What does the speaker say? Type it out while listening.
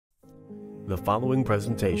The following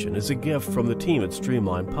presentation is a gift from the team at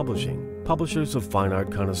Streamline Publishing, publishers of Fine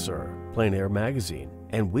Art Connoisseur, Plein Air Magazine,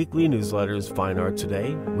 and weekly newsletters Fine Art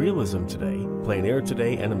Today, Realism Today, Plein Air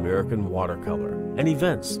Today, and American Watercolor, and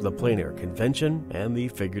events, the Plein Air Convention and the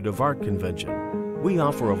Figurative Art Convention. We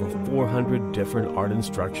offer over 400 different art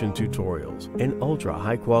instruction tutorials and ultra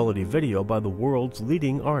high-quality video by the world's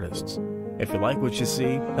leading artists. If you like what you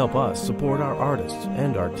see, help us support our artists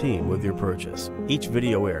and our team with your purchase. Each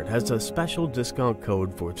video aired has a special discount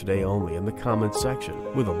code for today only in the comments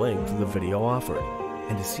section with a link to the video offered.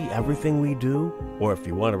 And to see everything we do, or if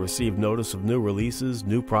you want to receive notice of new releases,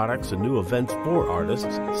 new products, and new events for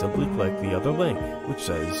artists, simply click the other link, which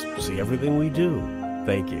says, "See everything we do."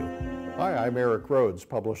 Thank you. Hi, I'm Eric Rhodes,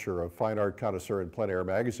 publisher of Fine Art Connoisseur and Plein Air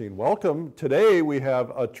Magazine. Welcome. Today we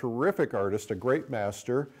have a terrific artist, a great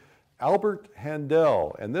master, Albert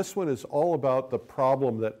Handell, and this one is all about the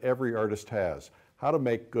problem that every artist has, how to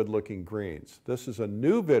make good-looking greens. This is a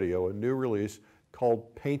new video, a new release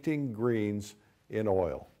called Painting Greens in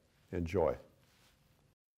Oil. Enjoy.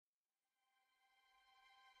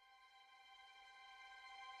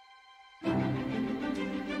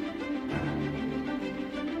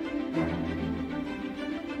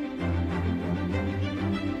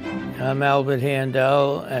 I'm Albert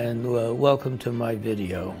Handell, and welcome to my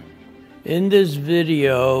video. In this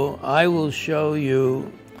video, I will show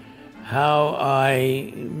you how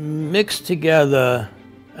I mix together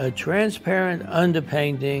a transparent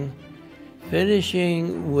underpainting,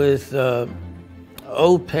 finishing with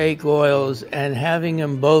opaque oils and having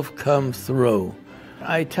them both come through.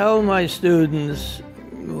 I tell my students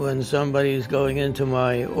when somebody's going into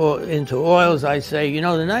oils, I say, you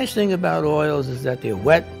know, the nice thing about oils is that they're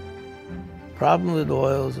wet. Problem with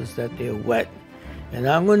oils is that they're wet. And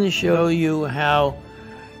I'm going to show you how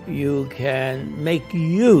you can make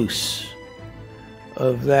use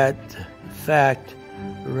of that fact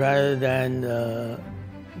rather than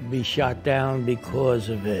be shot down because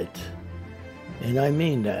of it. And I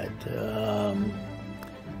mean that.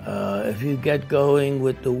 If you get going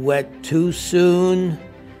with the wet too soon,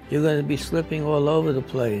 you're going to be slipping all over the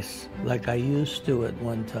place like I used to at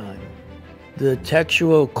one time. The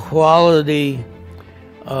textual quality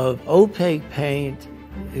of opaque paint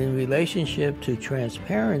in relationship to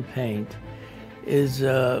transparent paint is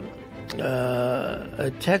a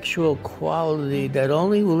textual quality that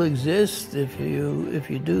only will exist if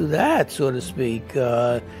you do that, so to speak.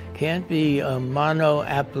 Can't be a mono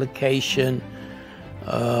application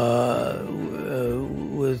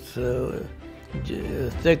with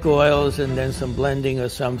thick oils and then some blending or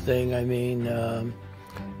something. I mean,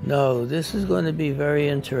 no, this is going to be very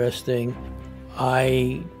interesting.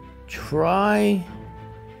 I try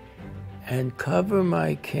and cover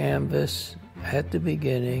my canvas at the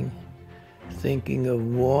beginning, thinking of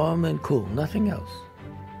warm and cool, nothing else.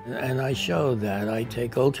 And I show that. I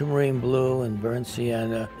take ultramarine blue and burnt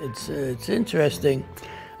sienna. It's interesting.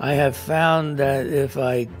 I have found that if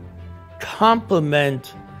I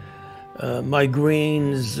complement my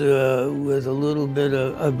greens with a little bit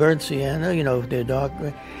of burnt sienna, you know, if they're dark,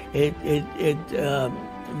 it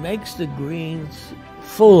makes the greens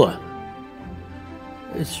fuller.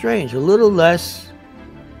 It's strange. A little less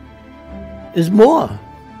is more.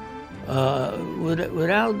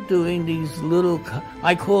 Without doing these little,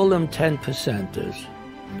 I call them 10%ers.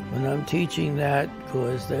 When I'm teaching that,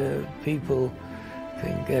 because the people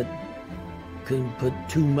can put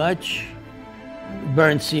too much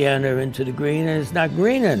burnt sienna into the green, and it's not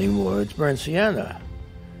green anymore. It's burnt sienna.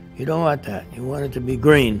 You don't want that. You want it to be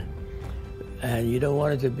green. And you don't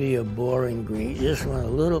want it to be a boring green. You just want a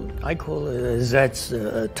little, I call it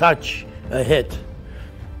a touch, a hit.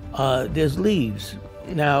 There's leaves.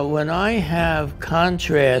 Now, when I have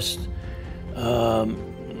contrast,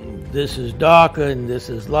 this is darker and this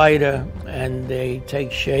is lighter, and they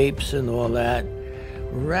take shapes and all that,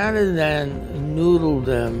 rather than noodle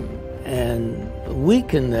them and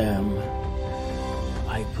weaken them,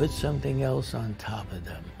 I put something else on top of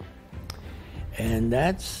them. And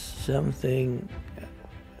that's something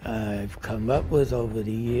I've come up with over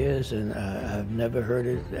the years, and I've never heard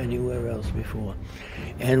it anywhere else before.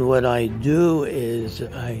 And what I do is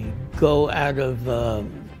I go out of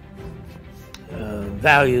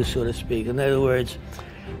value, so to speak. In other words,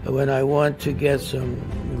 when I want to get some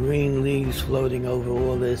green leaves floating over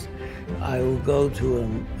all this, I will go to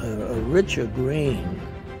a richer green,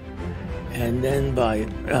 and then by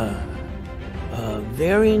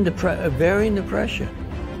varying the pressure.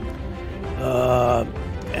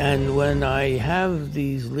 And when I have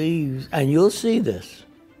these leaves, and you'll see this,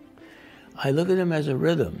 I look at them as a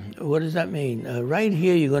rhythm. What does that mean? Right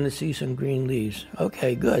here, you're going to see some green leaves.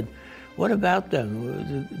 Okay, good. What about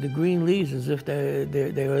them? The green leaves, as if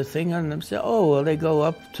they're a thing on themselves. Oh, well, they go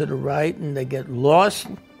up to the right and they get lost.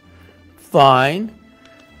 Fine.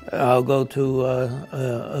 I'll go to a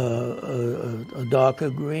darker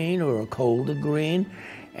green or a colder green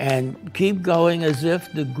and keep going as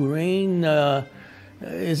if the green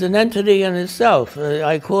is an entity in itself.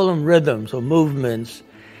 I call them rhythms or movements.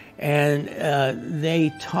 And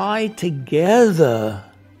they tie together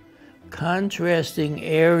contrasting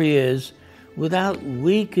areas without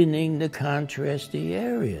weakening the contrasty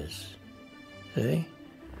areas. See?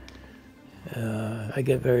 I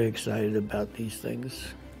get very excited about these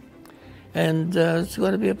things. And it's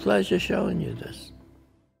going to be a pleasure showing you this.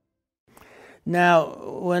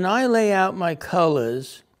 Now, when I lay out my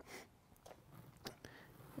colors,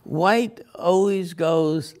 white always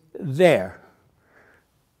goes there.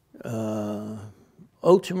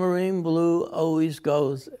 Ultramarine blue always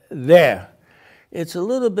goes there. It's a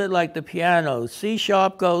little bit like the piano. C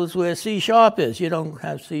sharp goes where C sharp is. You don't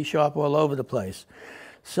have C sharp all over the place.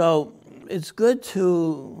 So it's good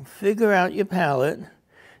to figure out your palette.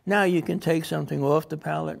 Now you can take something off the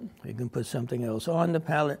palette. You can put something else on the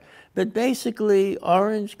palette. But basically,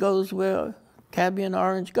 orange goes where Cadmium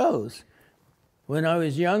orange goes. When I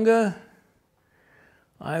was younger,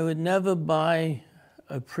 I would never buy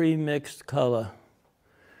a pre-mixed color.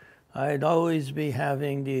 I'd always be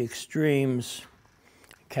having the extremes,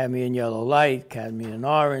 cadmium yellow light, cadmium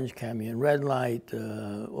orange, cadmium red light,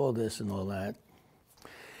 all this and all that.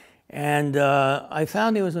 And I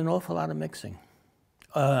found there was an awful lot of mixing,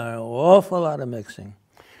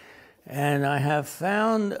 And I have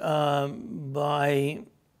found by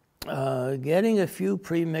getting a few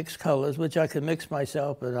pre-mixed colors, which I could mix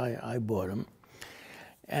myself, but I bought them,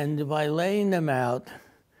 and by laying them out,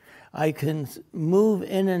 I can move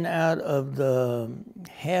in and out of the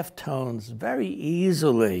halftones very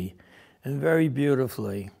easily and very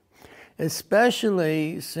beautifully,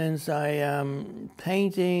 especially since I am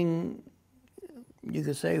painting, you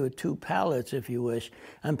could say with two palettes if you wish.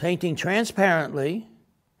 I'm painting transparently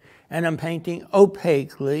and I'm painting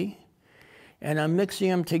opaquely and I'm mixing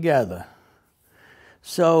them together.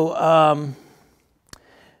 So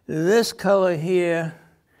this color here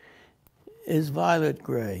is violet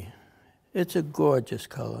gray. It's a gorgeous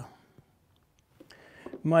color.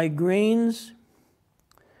 My greens,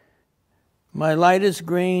 my lightest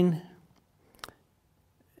green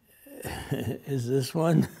is this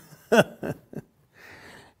one.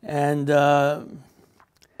 And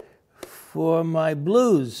for my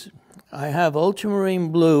blues, I have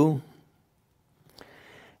ultramarine blue,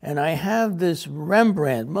 and I have this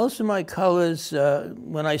Rembrandt. Most of my colors,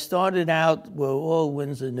 when I started out, were all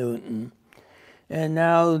Winsor Newton. And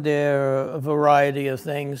now they're a variety of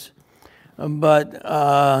things. But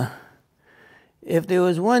if there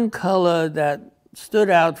was one color that stood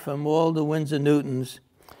out from all the Winsor Newtons,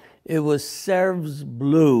 it was Sèvres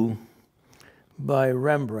Blue by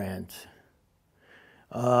Rembrandt.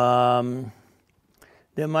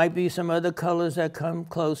 There might be some other colors that come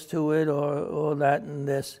close to it, or that and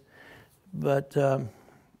this. But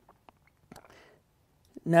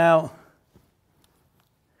now,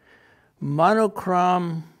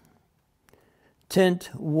 monochrome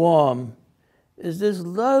tint warm is this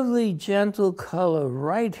lovely gentle color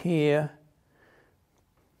right here.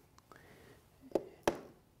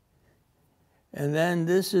 And then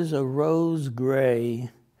this is a rose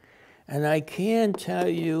gray. And I can't tell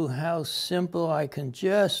you how simple I can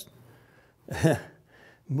just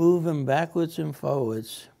move them backwards and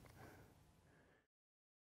forwards.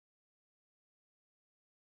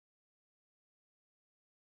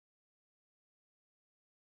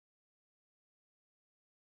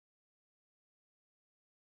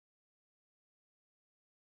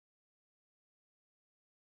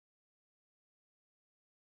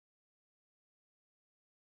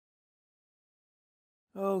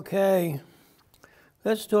 Okay,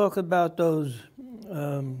 let's talk about those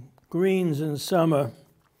greens in summer.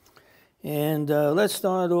 And let's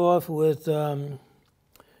start off with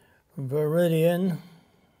Viridian.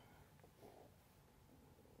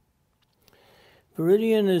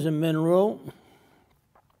 Viridian is a mineral.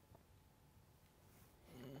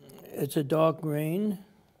 It's a dark green.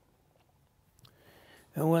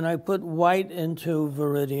 And when I put white into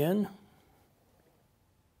Viridian,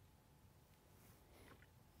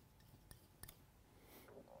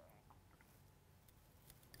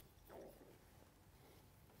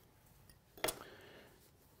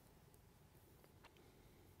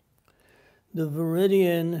 the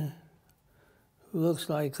Viridian looks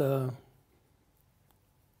like a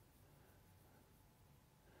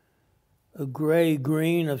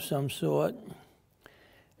gray-green of some sort.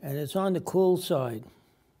 And it's on the cool side.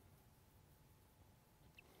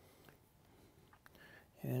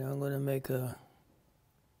 And I'm going to make a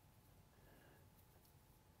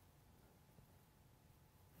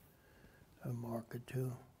mark or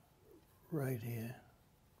two right here.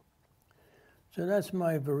 So that's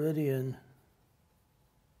my Viridian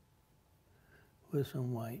with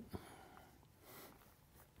some white.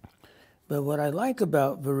 But what I like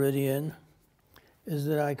about Viridian is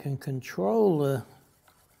that I can control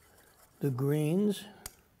the greens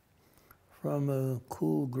from a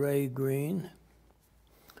cool gray green,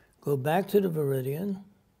 go back to the Viridian,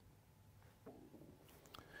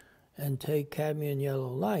 and take cadmium yellow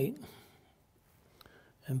light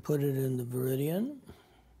and put it in the Viridian.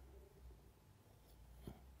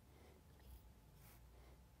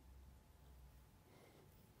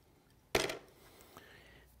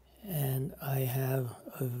 And I have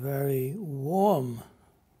a very warm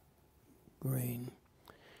green.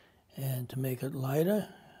 And to make it lighter,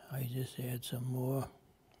 I just add some more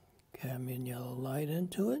cadmium yellow light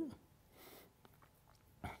into it.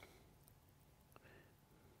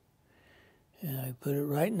 And I put it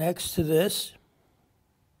right next to this.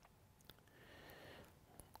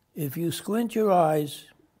 If you squint your eyes,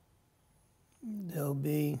 there'll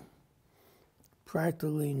be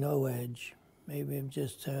practically no edge. Maybe I'm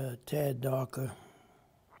just a tad darker.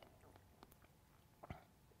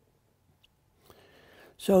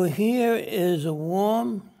 So here is a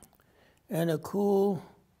warm and a cool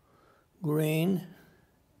green.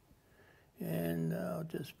 And I'll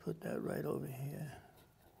just put that right over here.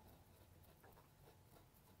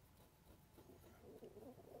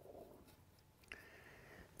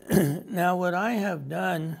 Now what I have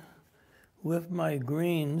done with my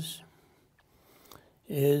greens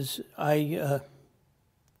is I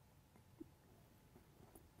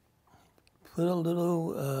put a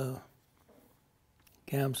little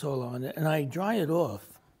Gamsol on it and I dry it off.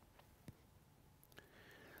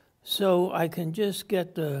 So I can just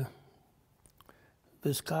get the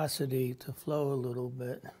viscosity to flow a little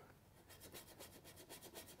bit.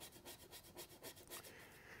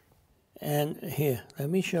 And here, let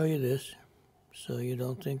me show you this so you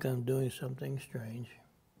don't think I'm doing something strange.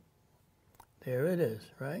 There it is,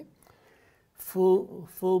 right? Full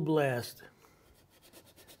blast.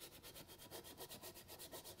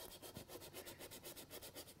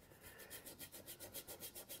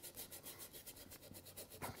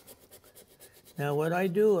 Now what I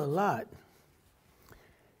do a lot,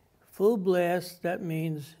 full blast, that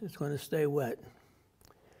means it's going to stay wet.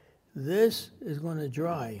 This is going to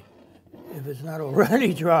dry if it's not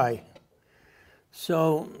already dry.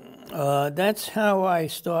 So that's how I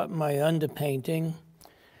start my underpainting,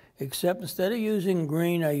 except instead of using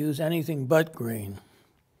green, I use anything but green.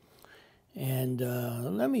 And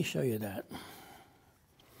let me show you that.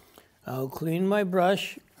 I'll clean my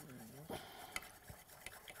brush.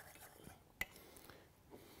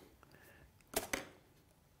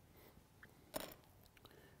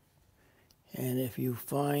 And if you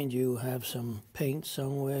find you have some paint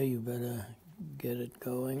somewhere, you better get it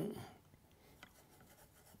going.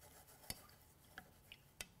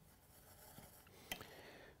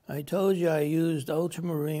 I told you I used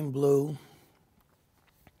ultramarine blue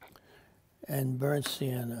and burnt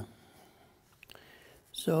sienna.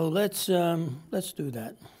 So let's do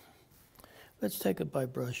that. Let's take it by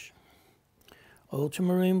brush.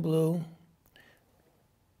 Ultramarine blue.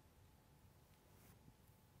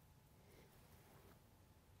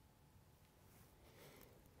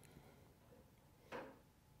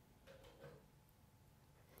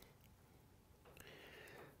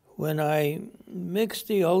 When I mix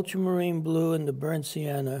the ultramarine blue and the burnt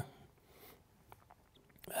sienna,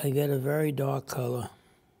 I get a very dark color.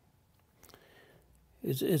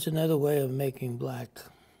 It's another way of making black,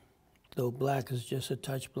 though black is just a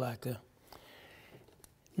touch blacker.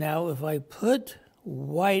 Now, if I put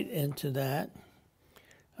white into that,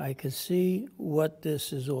 I can see what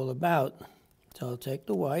this is all about. So I'll take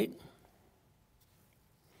the white,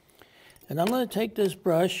 and I'm going to take this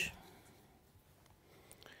brush,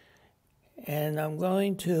 and I'm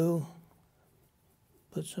going to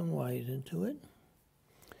put some white into it.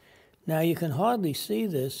 Now you can hardly see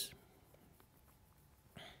this.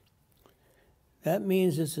 That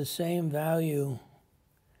means it's the same value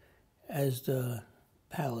as the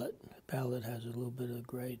palette. The palette has a little bit of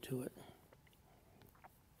gray to it.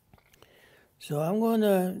 So I'm going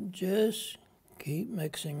to just keep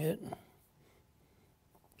mixing it.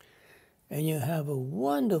 And you have a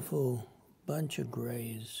wonderful bunch of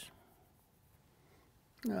grays.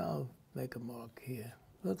 I'll make a mark here.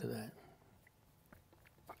 Look at that.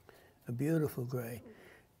 A beautiful gray.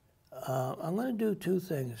 I'm going to do two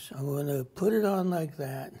things. I'm going to put it on like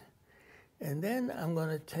that, and then I'm going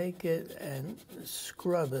to take it and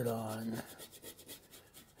scrub it on.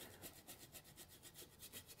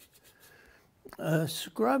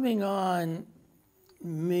 Scrubbing on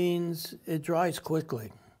means it dries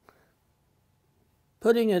quickly.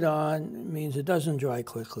 Putting it on means it doesn't dry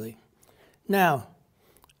quickly. Now,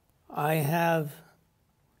 I'm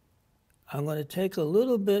going to take a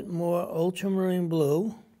little bit more ultramarine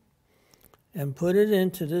blue and put it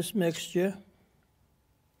into this mixture.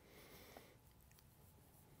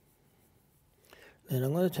 Then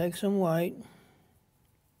I'm going to take some white.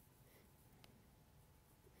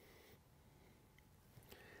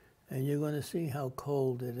 And you're going to see how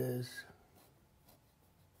cold it is.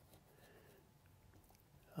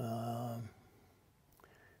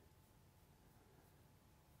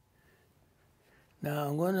 Now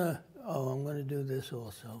I'm going to do this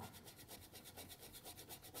also.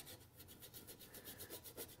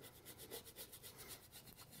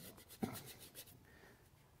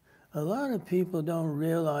 A lot of people don't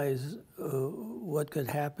realize what could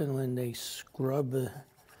happen when they scrub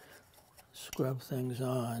things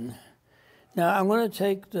on. Now I'm going to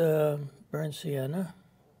take the burnt sienna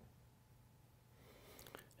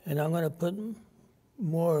and I'm going to put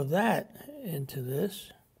more of that into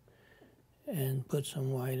this and put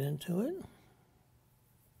some white into it.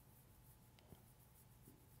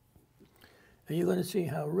 And you're going to see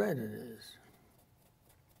how red it is.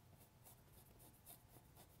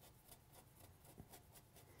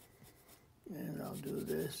 And I'll do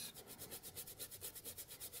this.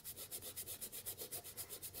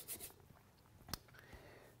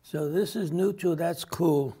 So this is neutral, that's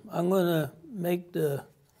cool. I'm going to make the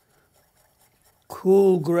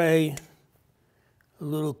cool gray a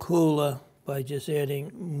little cooler by just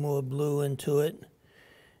adding more blue into it.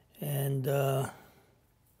 And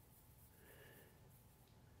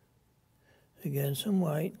again, some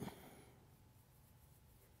white.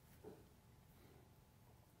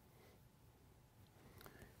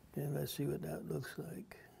 And let's see what that looks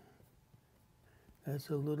like. That's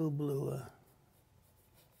a little bluer.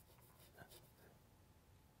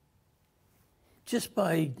 Just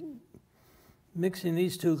by mixing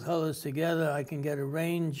these two colors together, I can get a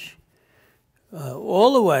range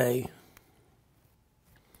all the way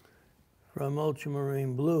from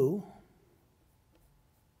ultramarine blue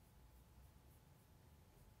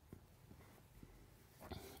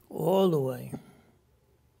all the way.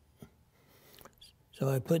 So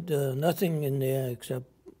I put nothing in there except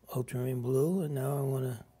ultramarine blue, and now I want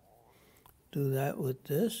to do that with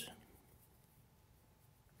this.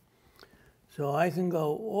 So I can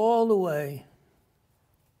go all the way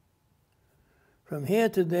from here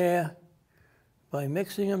to there by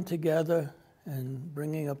mixing them together and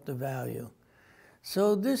bringing up the value.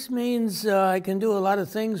 So this means I can do a lot of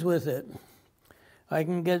things with it. I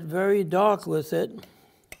can get very dark with it.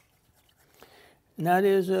 Now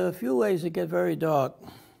there's a few ways to get very dark.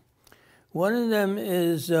 One of them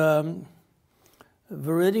is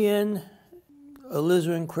viridian,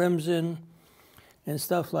 alizarin crimson, and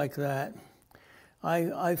stuff like that.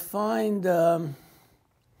 I find the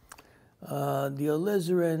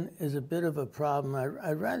alizarin is a bit of a problem.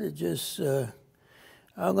 I'd rather just, I'm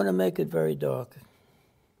going to make it very dark.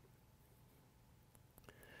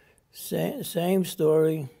 Same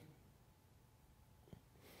story.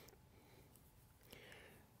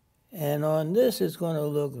 And on this, it's going to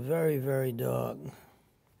look very, very dark.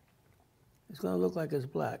 It's going to look like it's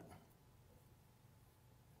black.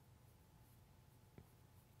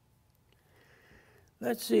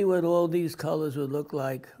 Let's see what all these colors would look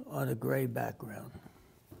like on a gray background.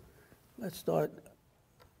 Let's start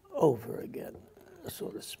over again, so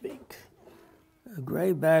to speak. A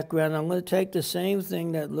gray background. I'm going to take the same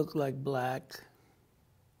thing that looked like black.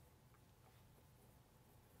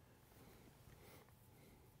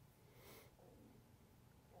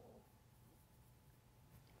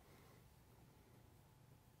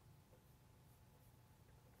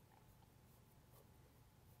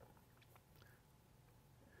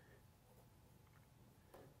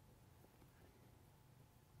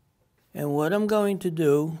 And what I'm going to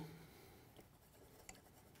do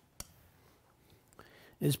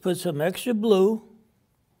is put some extra blue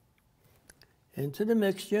into the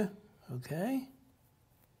mixture, okay?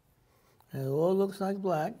 And it all looks like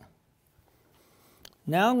black.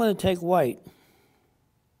 Now I'm going to take white.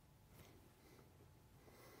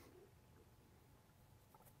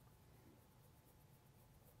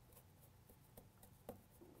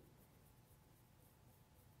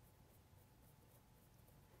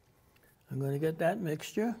 I'm going to get that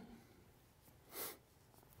mixture.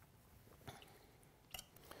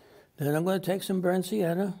 Then I'm going to take some burnt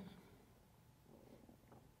sienna,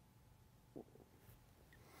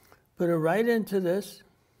 put it right into this.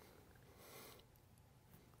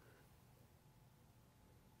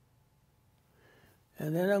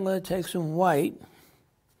 And then I'm going to take some white.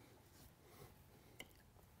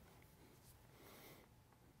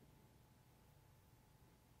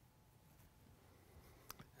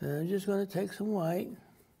 And I'm just going to take some white.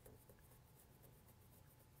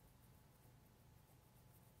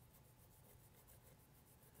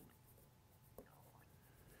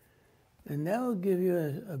 And that will give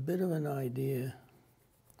you a bit of an idea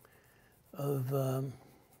of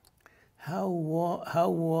how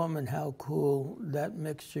warm and how cool that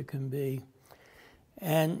mixture can be.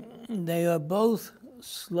 And they are both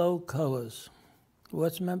slow colors.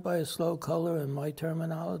 What's meant by a slow color in my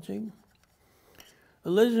terminology?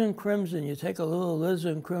 Alizarin crimson, you take a little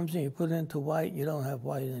alizarin crimson, you put it into white, you don't have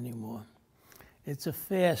white anymore. It's a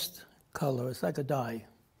fast color, it's like a dye.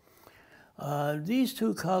 These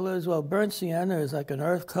two colors, well, burnt sienna is like an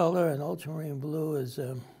earth color, and ultramarine blue is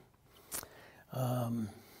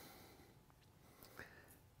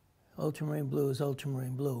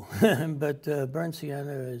ultramarine blue. But burnt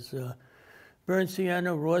sienna is burnt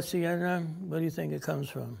sienna, raw sienna. What do you think it comes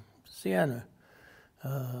from? Sienna.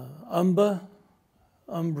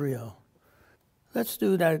 Umbrio. Let's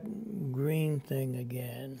do that green thing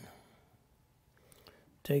again.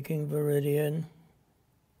 Taking Viridian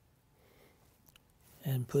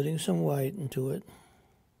and putting some white into it.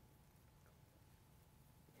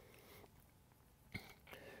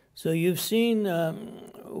 So you've seen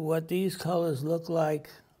what these colors look like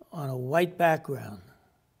on a white background.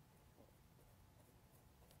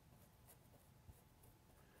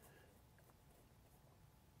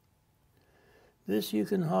 This you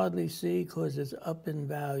can hardly see because it's up in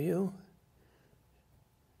value.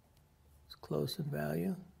 It's close in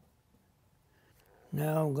value.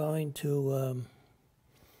 Now I'm going to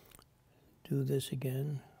do this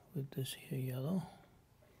again with this here yellow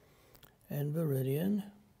and Viridian.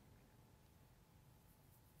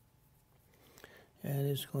 And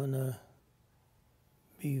it's going to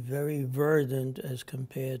be very verdant as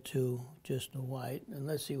compared to just the white. And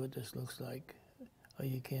let's see what this looks like. Oh,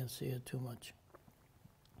 you can't see it too much.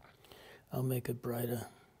 I'll make it brighter.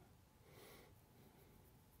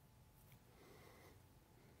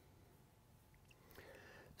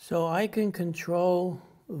 So I can control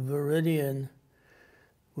Viridian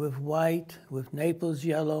with white, with Naples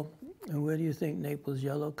yellow. And where do you think Naples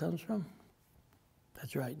yellow comes from?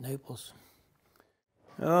 That's right, Naples.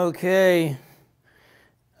 Okay,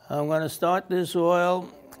 I'm going to start this oil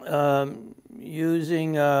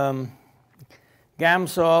using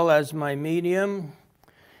Gamsol as my medium.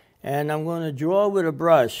 And I'm going to draw with a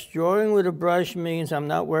brush. Drawing with a brush means I'm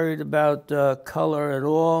not worried about color at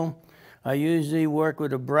all. I usually work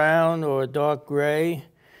with a brown or a dark gray.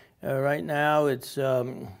 Right now it's,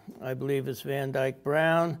 I believe it's Van Dyke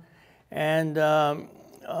Brown. And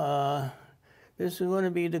this is going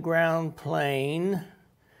to be the ground plane.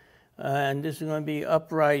 And this is going to be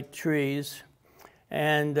upright trees.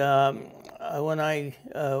 And when I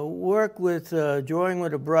work with drawing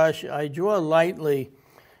with a brush, I draw lightly.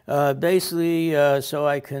 Basically, so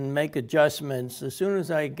I can make adjustments. As soon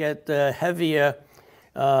as I get heavier,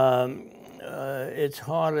 it's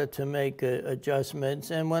harder to make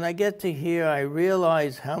adjustments. And when I get to here, I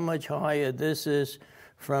realize how much higher this is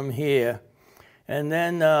from here. And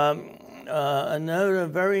then another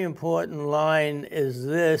very important line is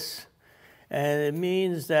this. And it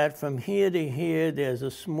means that from here to here, there's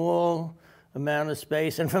a small amount of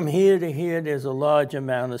space. And from here to here, there's a large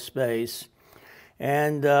amount of space.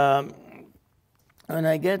 And when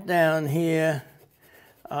I get down here,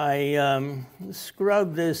 I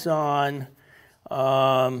scrub this on,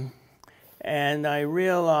 and I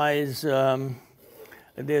realize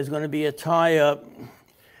there's going to be a tie-up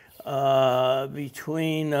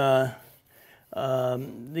between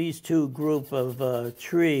these two group of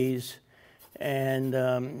trees.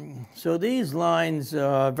 And so these lines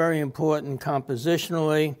are very important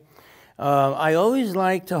compositionally. I always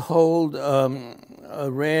like to hold a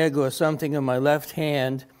rag or something in my left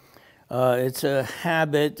hand. It's a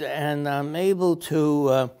habit, and I'm able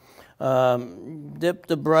to dip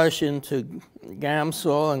the brush into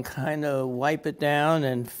Gamsol and kind of wipe it down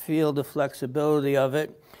and feel the flexibility of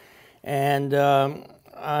it. And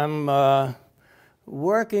I'm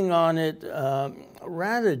working on it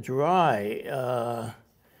rather dry.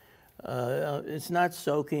 It's not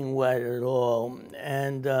soaking wet at all.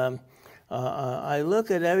 And I look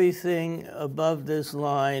at everything above this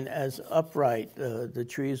line as upright. The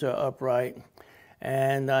trees are upright.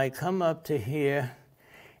 And I come up to here,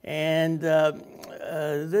 And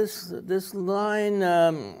this line,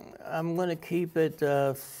 I'm going to keep it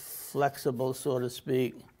flexible, so to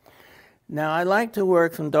speak. Now, I like to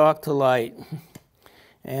work from dark to light.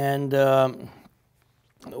 And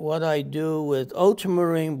what I do with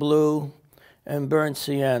ultramarine blue and burnt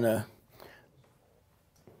sienna.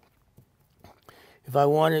 If I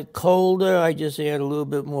want it colder, I just add a little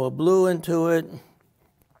bit more blue into it.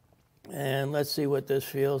 And let's see what this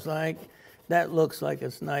feels like. That looks like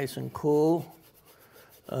it's nice and cool,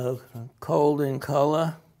 cold in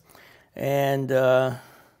color. And I'll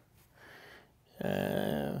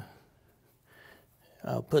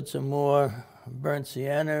put some more burnt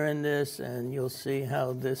sienna in this, and you'll see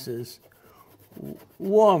how this is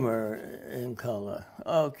warmer in color.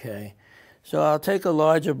 Okay, so I'll take a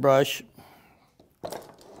larger brush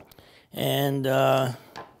and more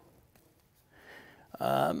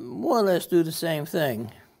or less do the same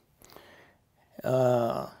thing.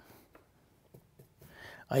 I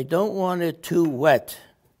don't want it too wet.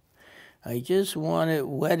 I just want it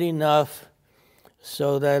wet enough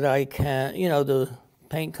so that I can, you know, the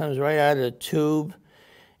paint comes right out of the tube,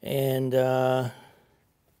 and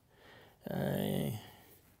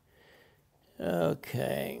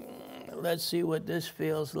okay, let's see what this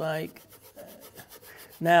feels like.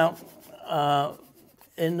 Now,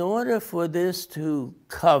 in order for this to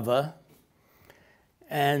cover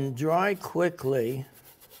and dry quickly,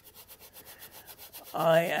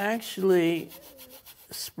 I actually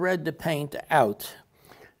spread the paint out.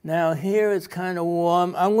 Now here it's kind of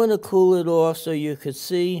warm. I'm going to cool it off so you could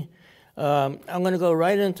see. I'm going to go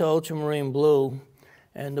right into ultramarine blue,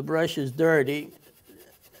 and the brush is dirty.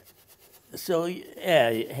 So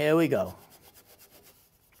yeah, here we go.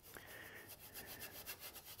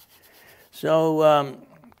 So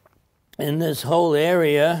in this whole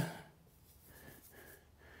area,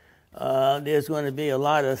 there's going to be a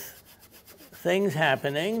lot of things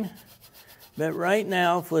happening. But right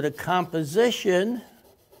now, for the composition,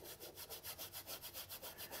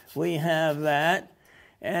 we have that,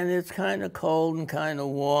 and it's kind of cold and kind of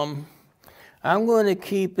warm. I'm going to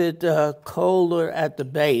keep it colder at the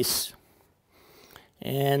base,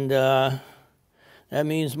 and that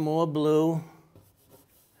means more blue.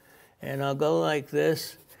 And I'll go like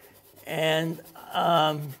this, and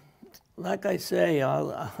like I say,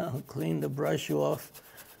 I'll clean the brush off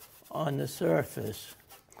on the surface.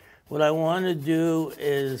 What I want to do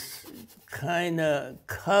is kind of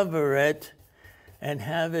cover it and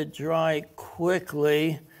have it dry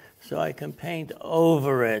quickly so I can paint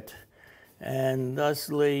over it. And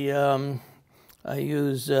thusly, I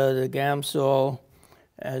use the Gamsol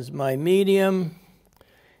as my medium.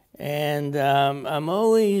 And I'm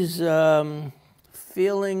always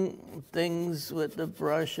feeling things with the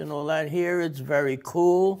brush and all that. Here it's very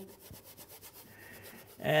cool.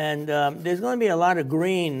 And there's going to be a lot of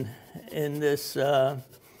green in this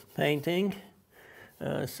painting,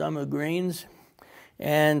 summer greens.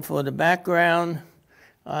 And for the background,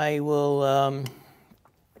 I will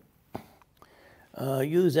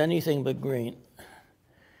use anything but green.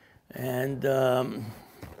 And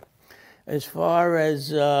as far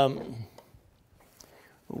as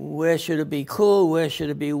where should it be cool, where should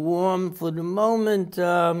it be warm, for the moment,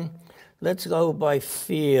 let's go by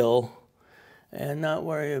feel and not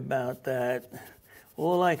worry about that.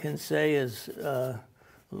 All I can say is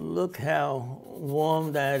look how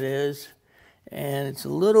warm that is. And it's a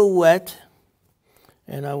little wet,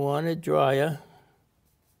 and I want it drier.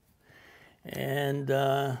 And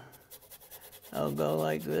I'll go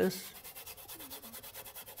like this.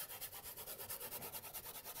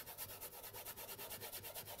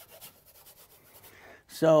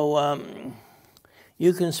 So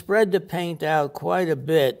you can spread the paint out quite a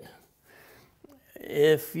bit.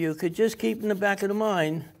 If you could just keep in the back of the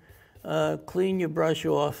mind, clean your brush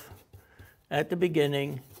off at the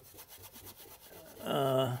beginning.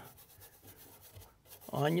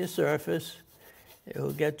 On your surface, it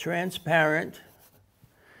will get transparent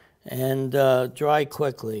and dry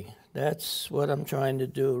quickly. That's what I'm trying to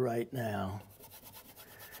do right now.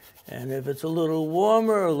 And if it's a little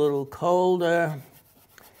warmer, a little colder,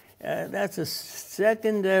 that's a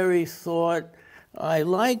secondary thought. I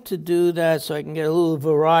like to do that so I can get a little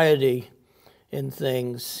variety in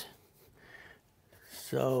things.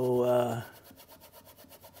 So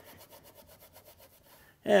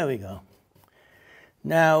there we go.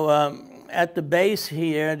 Now, at the base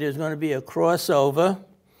here, there's going to be a crossover,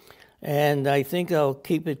 and I think I'll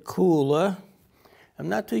keep it cooler. I'm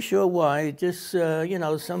not too sure why. Just, you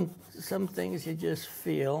know, some things you just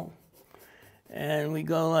feel. And we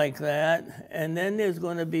go like that. And then there's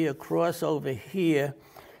going to be a crossover here.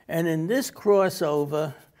 And in this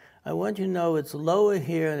crossover, I want you to know it's lower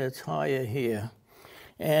here and it's higher here.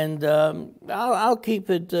 And I'll keep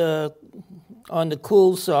it on the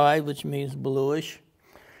cool side, which means bluish.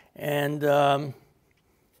 And I'll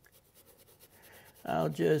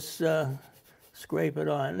just scrape it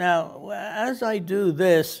on. Now, as I do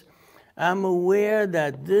this, I'm aware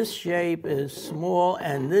that this shape is small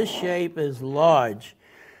and this shape is large.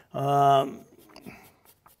 All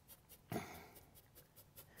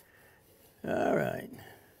right.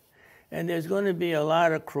 And there's going to be a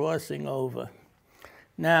lot of crossing over.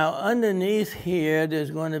 Now, underneath here,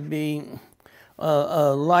 there's going to be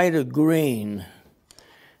a lighter green.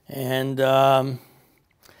 And I'm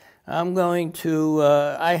going to,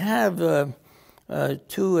 I have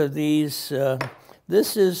two of these.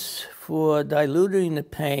 This is for diluting the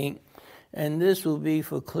paint, and this will be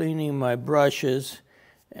for cleaning my brushes.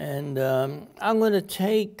 And I'm going to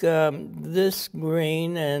take this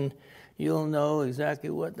green, and you'll know exactly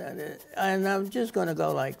what that is. And I'm just going to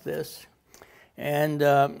go like this. And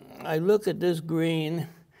I look at this green.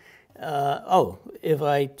 If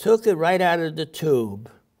I took it right out of the tube,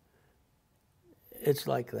 it's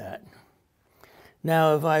like that.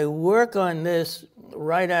 Now, if I work on this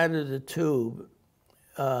right out of the tube,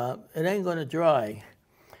 it ain't going to dry.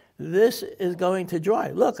 This is going to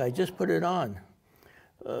dry. Look, I just put it on.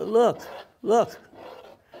 Look.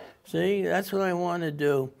 See, that's what I want to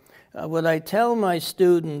do. What I tell my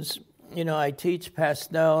students, you know, I teach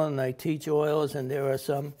pastel and I teach oils, and there are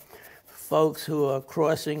some folks who are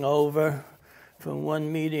crossing over from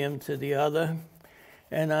one medium to the other.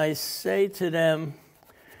 And I say to them,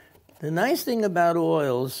 the nice thing about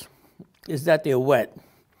oils is that they're wet.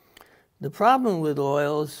 The problem with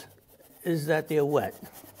oils is that they're wet.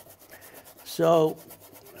 So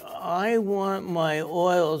I want my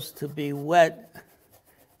oils to be wet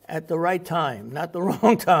at the right time, not the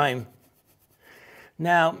wrong time.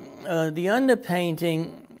 Now, the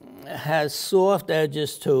underpainting has soft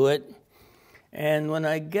edges to it, and when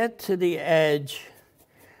I get to the edge,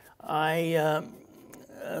 I,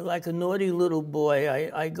 like a naughty little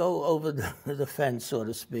boy, I go over the fence, so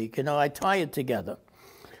to speak. You know, I tie it together.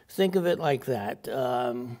 Think of it like that,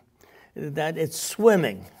 that it's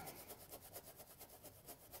swimming.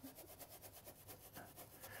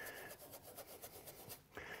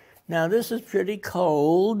 Now, this is pretty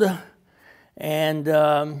cold, and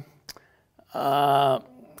I'm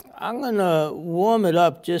going to warm it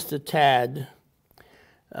up just a tad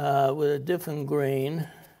with a different green.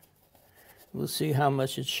 We'll see how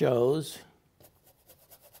much it shows.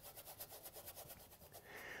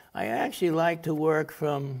 I actually like to work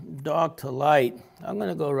from dark to light. I'm going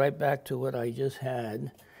to go right back to what I just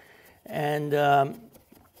had. And I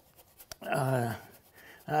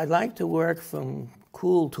like to work from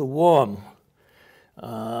cool to warm.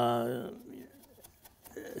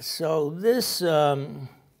 So this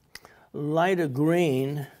lighter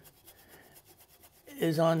green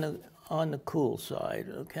is on the cool side,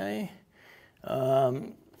 okay?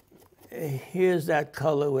 Here's that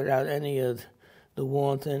color without any of the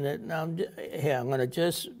warmth in it. Now, I'm going to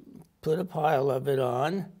just put a pile of it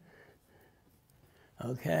on,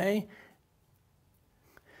 okay?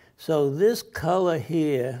 So this color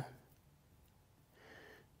here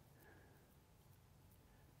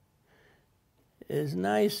is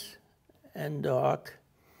nice and dark,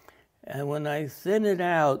 and when I thin it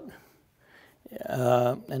out,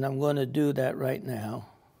 and I'm going to do that right now,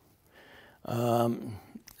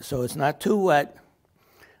 so it's not too wet,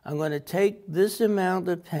 I'm going to take this amount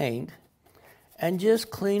of paint and just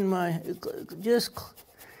clean my,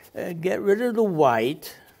 get rid of the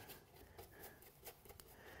white,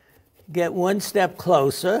 get one step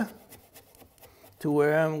closer to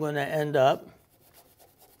where I'm going to end up.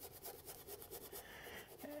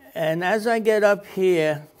 And as I get up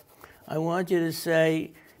here, I want you to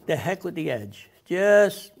say, the heck with the edge.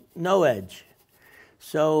 Just no edge.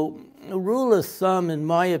 So a rule of thumb, in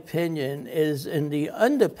my opinion, is in the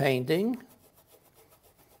underpainting,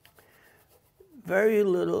 very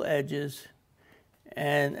little edges,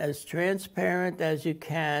 and as transparent as you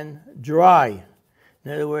can, dry.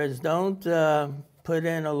 In other words, don't put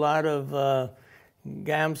in a lot of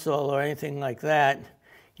Gamsol or anything like that.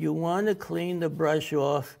 You want to clean the brush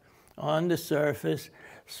off on the surface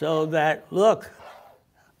so that, look,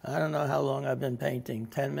 I don't know how long I've been painting,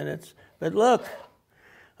 10 minutes, but look,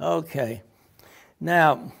 okay.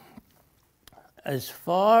 Now, as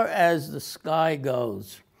far as the sky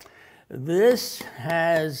goes, this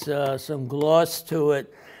has some gloss to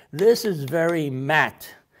it. This is very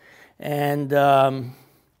matte. And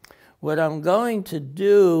what I'm going to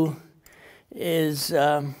do is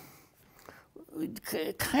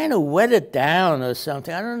kind of wet it down or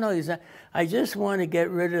something. I don't know. I just want to get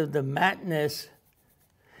rid of the matteness,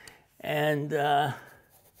 and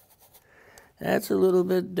that's a little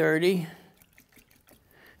bit dirty.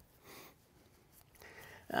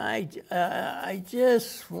 I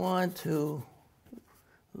just want to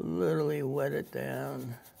literally wet it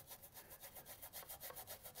down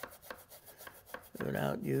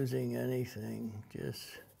without using anything. Just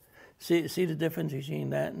see the difference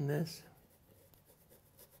between that and this?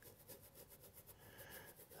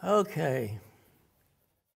 Okay.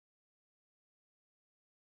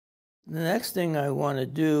 The next thing I want to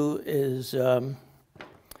do is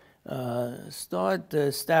start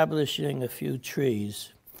establishing a few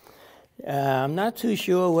trees. I'm not too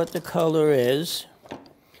sure what the color is,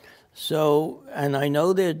 so, and I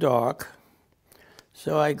know they're dark,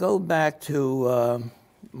 so I go back to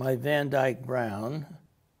my Van Dyke brown.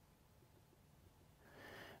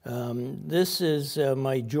 This is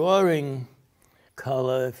my drawing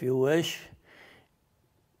color, if you wish.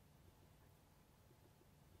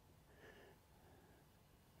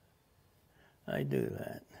 I do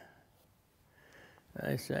that.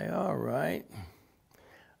 I say, all right.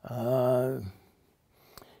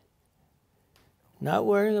 Not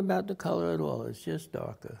worrying about the color at all. It's just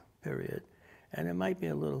darker, period. And it might be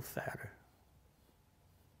a little fatter.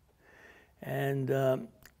 And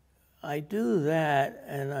I do that,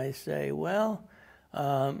 and I say, well,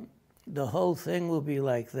 the whole thing will be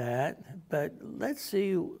like that, but let's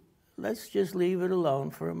just leave it alone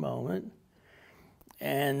for a moment.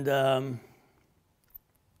 And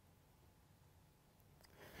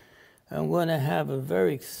I'm going to have a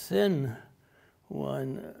very thin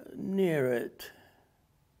one near it.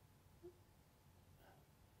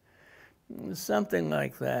 Something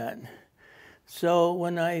like that. So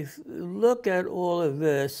when I look at all of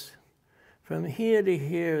this, from here to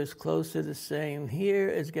here is close to the same. Here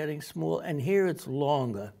it's getting small, and here it's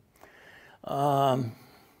longer.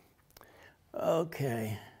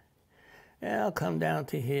 Okay. And I'll come down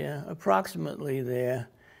to here, approximately there.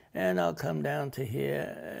 And I'll come down to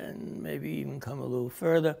here and maybe even come a little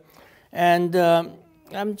further. And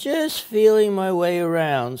I'm just feeling my way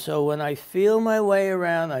around. So when I feel my way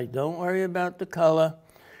around, I don't worry about the color.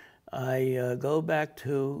 I go back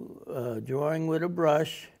to drawing with a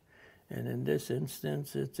brush. And in this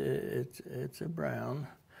instance, it's a brown.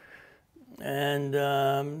 And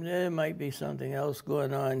there might be something else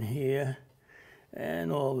going on here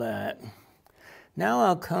and all that. Now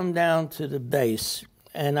I'll come down to the base.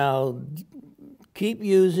 And I'll keep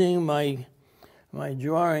using my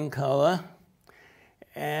drawing color,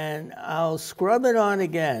 and I'll scrub it on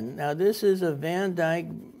again. Now this is a Van Dyke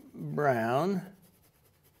brown,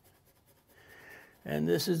 and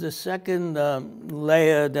this is the second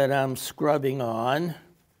layer that I'm scrubbing on.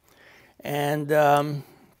 And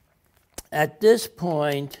at this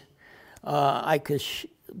point, I could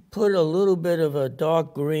put a little bit of a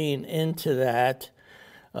dark green into that.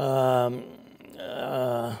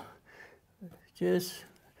 Here's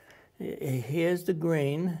the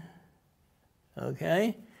green,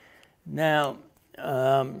 okay? Now,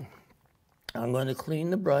 I'm going to clean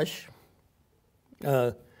the brush,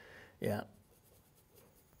 yeah.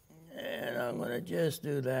 And I'm going to just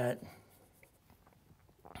do that.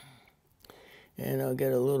 And I'll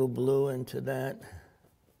get a little blue into that.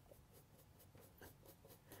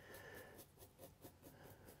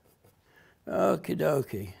 Okie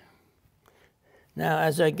dokie. Now,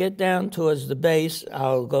 as I get down towards the base,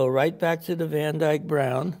 I'll go right back to the Van Dyke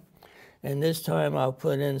brown, and this time I'll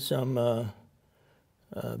put in some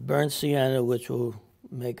burnt sienna, which will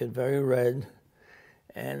make it very red,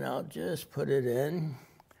 and I'll just put it in.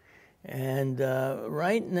 And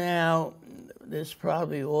right now, this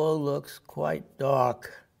probably all looks quite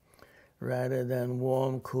dark, rather than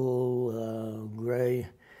warm, cool, gray,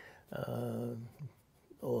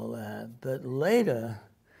 all that. But later,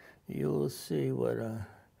 you will see what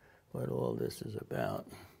all this is about.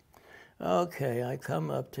 Okay, I come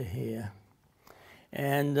up to here.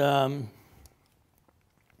 And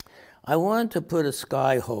I want to put a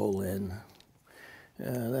sky hole in.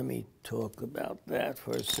 Let me talk about that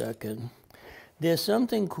for a second. There's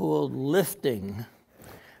something called lifting,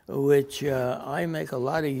 which I make a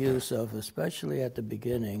lot of use of, especially at the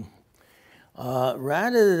beginning.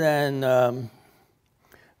 Rather than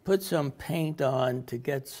put some paint on to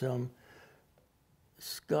get some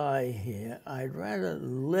sky here, I'd rather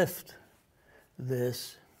lift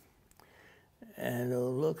this, and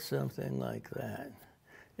it'll look something like that.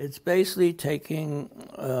 It's basically taking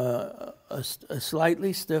a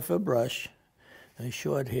slightly stiffer brush, a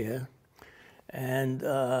short hair, and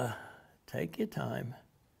take your time.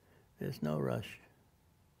 There's no rush.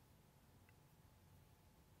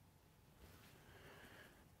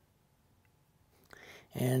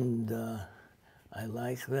 And I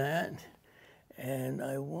like that. And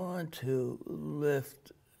I want to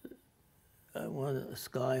lift, I want a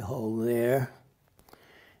sky hole there.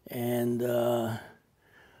 And,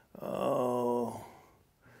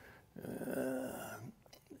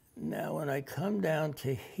 now when I come down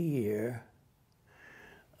to here,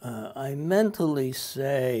 I mentally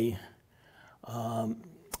say,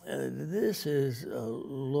 this is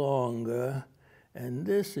longer, and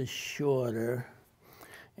this is shorter,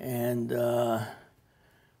 and I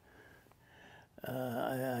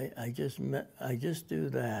just do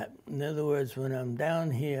that. In other words, when I'm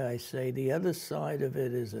down here, I say the other side of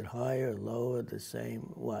it, is it higher, lower, the same,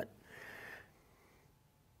 what?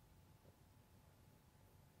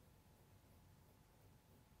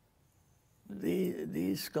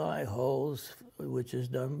 These sky holes, which is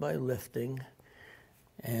done by lifting,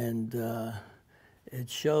 and it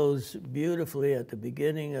shows beautifully at the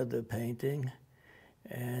beginning of the painting,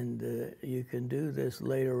 and you can do this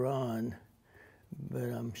later on, but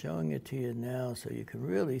I'm showing it to you now so you can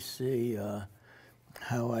really see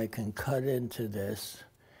how I can cut into this.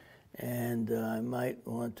 And I might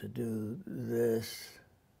want to do this.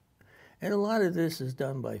 And a lot of this is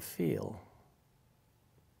done by feel.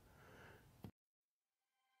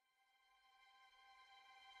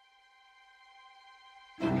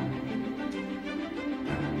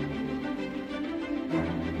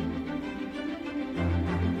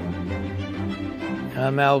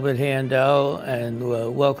 I'm Albert Handell,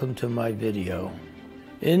 and welcome to my video.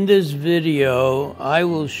 In this video, I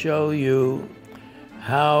will show you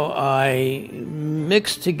how I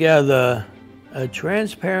mix together a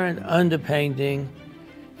transparent underpainting,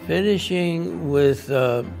 finishing with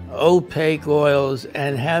opaque oils,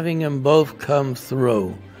 and having them both come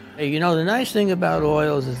through. You know, the nice thing about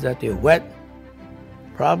oils is that they're wet.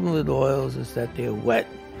 Problem with oils is that they're wet.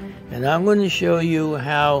 And I'm going to show you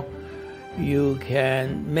how you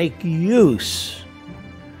can make use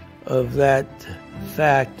of that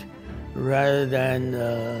fact rather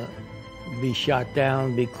than be shot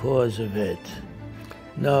down because of it.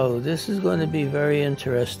 No, this is going to be very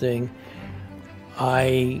interesting.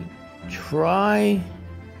 I try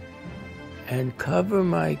and cover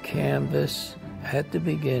my canvas at the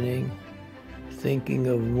beginning, thinking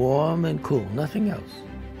of warm and cool, nothing else.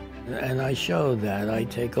 And I show that. I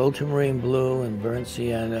take ultramarine blue and burnt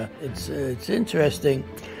sienna. It's interesting.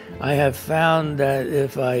 I have found that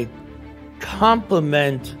if I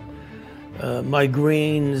complement my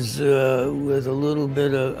greens with a little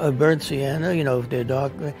bit of burnt sienna, you know, if they're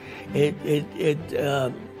dark, it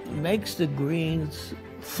makes the greens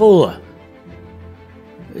fuller.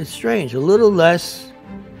 It's strange. A little less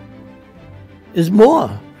is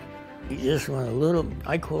more. You just want a little,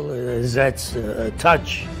 I call it a zets, a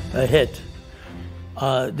touch, a hit.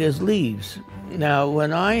 There's leaves. Now,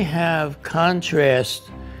 when I have contrast,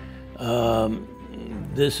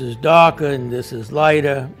 this is darker and this is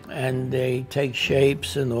lighter, and they take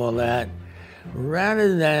shapes and all that,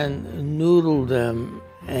 rather than noodle them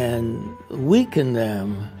and weaken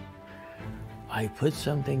them, I put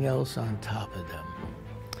something else on top of them.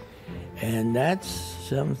 And that's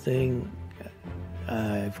something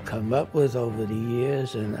I've come up with over the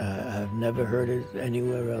years, and I've never heard it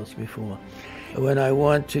anywhere else before. When I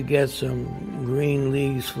want to get some green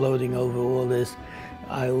leaves floating over all this,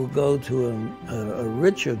 I will go to a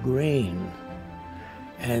richer green,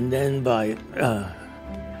 and then by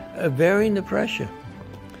varying the pressure,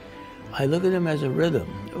 I look at them as a rhythm.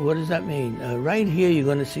 What does that mean? Right here, you're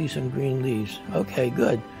going to see some green leaves. Okay,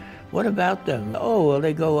 good. What about them? Oh, well,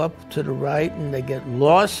 they go up to the right and they get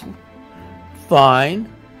lost. Fine.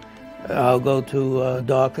 I'll go to a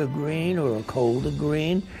darker green or a colder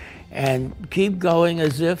green and keep going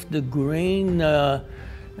as if the green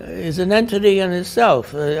is an entity in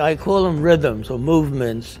itself. I call them rhythms or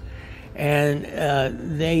movements, and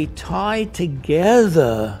they tie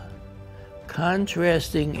together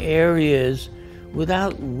contrasting areas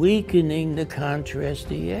without weakening the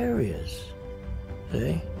contrasting areas.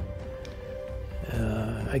 See?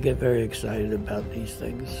 I get very excited about these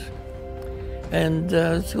things. And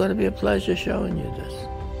it's going to be a pleasure showing you this.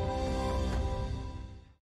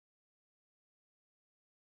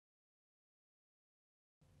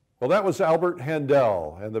 Well, that was Albert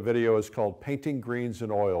Handell, and the video is called Painting Greens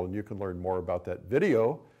in Oil, and you can learn more about that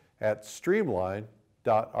video at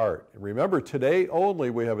streamline.art. And remember, today only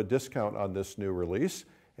we have a discount on this new release,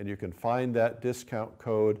 and you can find that discount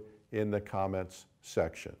code in the comments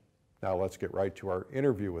section. Now let's get right to our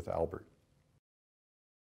interview with Albert.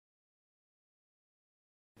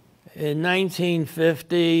 In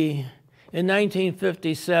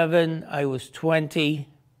 1957, I was 20,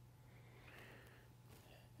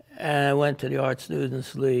 and I went to the Art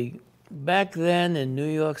Students League. Back then in New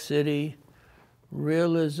York City,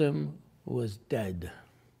 realism was dead.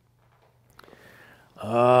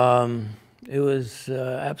 It was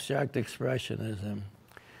abstract expressionism.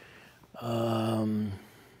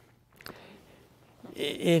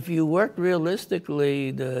 If you worked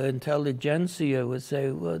realistically, the intelligentsia would say,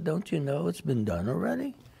 well, don't you know it's been done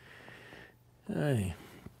already? Hey.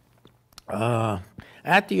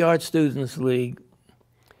 At the Art Students League,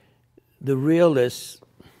 the realists,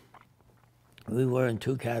 we were in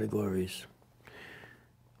two categories.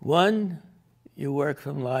 One, you work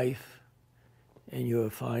from life and you're a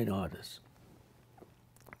fine artist.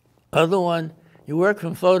 Other one, you work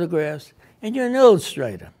from photographs and you're an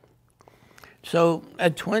illustrator. So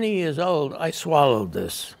at 20 years old, I swallowed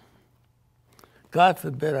this. God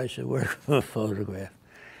forbid I should work from a photograph.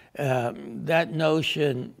 That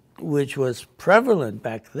notion, which was prevalent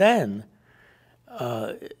back then,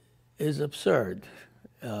 is absurd.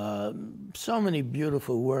 So many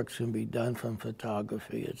beautiful works can be done from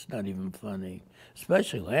photography. It's not even funny,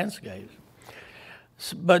 especially landscapes.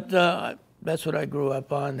 But that's what I grew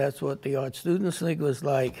up on. That's what the Art Students League was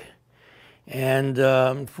like. And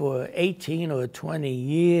for 18 or 20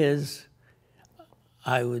 years,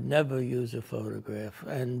 I would never use a photograph.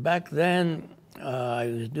 And back then, I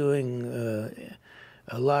was doing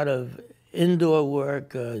a lot of indoor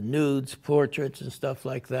work, nudes, portraits, and stuff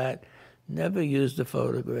like that. Never used a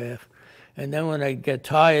photograph. And then when I get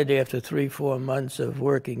tired after 3-4 months of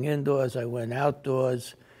working indoors, I went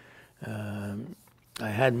outdoors. I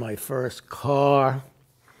had my first car.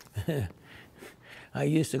 I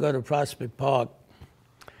used to go to Prospect Park.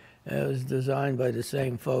 It was designed by the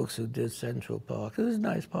same folks who did Central Park. It was a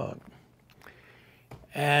nice park.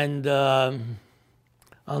 And I'll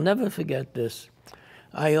never forget this.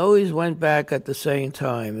 I always went back at the same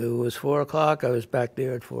time. It was 4 o'clock. I was back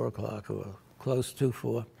there at 4 o'clock, or close to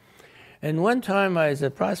 4. And one time I was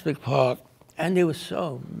at Prospect Park, and there were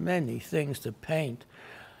so many things to paint.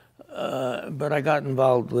 But I got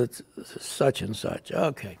involved with such and such.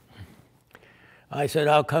 Okay. I said,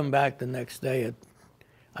 I'll come back the next day.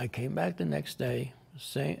 I came back the next day,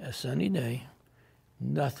 a sunny day,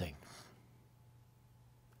 nothing.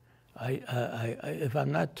 If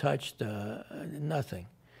I'm not touched, nothing.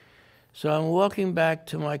 So I'm walking back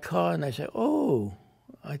to my car, and I say, oh,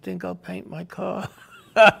 I think I'll paint my car.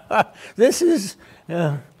 This is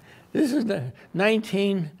the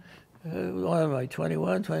 19, what am I,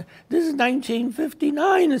 21, 20? This is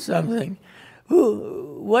 1959 or something.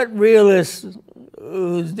 What realist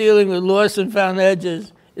who's dealing with lost and found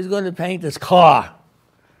edges is going to paint this car?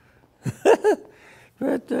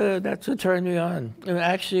 But that's what turned me on. And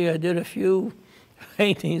actually, I did a few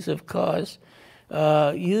paintings of cars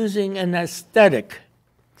using an aesthetic,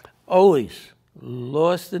 always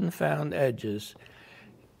lost and found edges,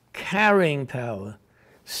 carrying power.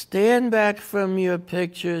 Stand back from your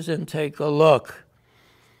pictures and take a look.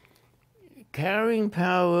 Carrying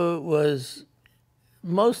power was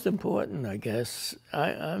most important, I guess.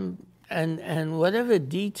 And whatever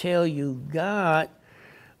detail you got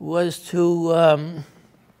was to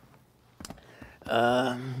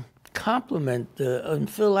complement and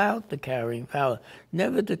fill out the carrying power,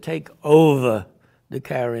 never to take over the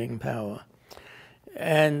carrying power.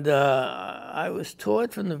 And I was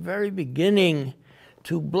taught from the very beginning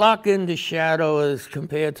to block in the shadow as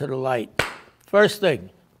compared to the light. First thing.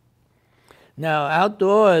 Now,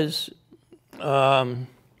 outdoors, sun,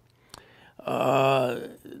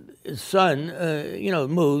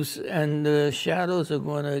 moves, and the shadows are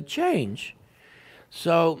going to change.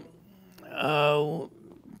 So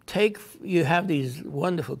you have these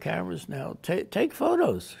wonderful cameras now. Take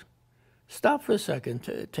photos. Stop for a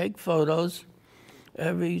second. Take photos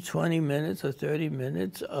every 20 minutes or 30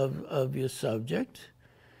 minutes of your subject,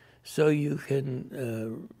 so you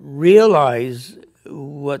can realize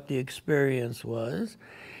what the experience was.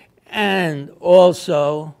 And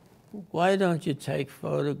also, why don't you take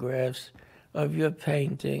photographs of your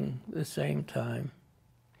painting at the same time?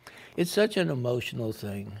 It's such an emotional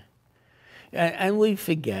thing. And we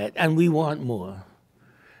forget, and we want more.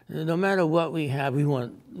 No matter what we have, we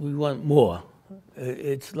want more.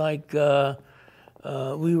 It's like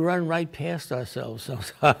we run right past ourselves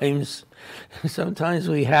sometimes. Sometimes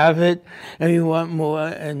we have it, and we want more,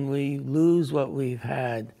 and we lose what we've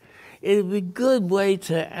had. It would be a good way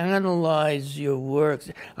to analyze your works.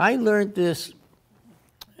 I learned this,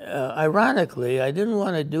 ironically. I didn't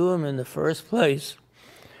want to do them in the first place.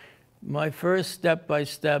 My first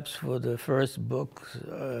step-by-steps for the first book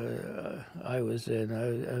I was in. I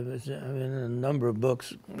was in a number of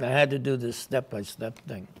books. I had to do this step-by-step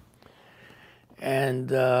thing. And,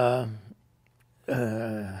 but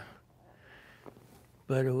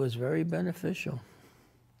it was very beneficial.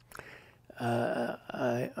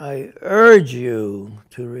 I urge you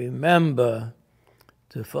to remember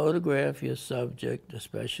to photograph your subject,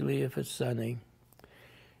 especially if it's sunny,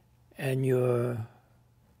 and your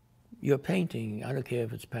painting. I don't care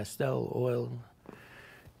if it's pastel, oil.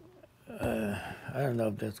 I don't know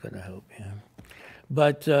if that's going to help you.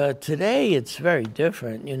 But today it's very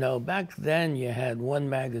different. You know, back then you had one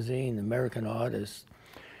magazine, American Artist.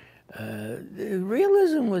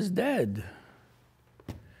 Realism was dead.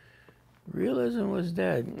 Realism was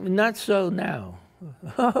dead. Not so now.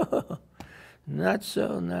 Not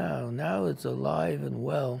so now. Now it's alive and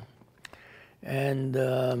well. And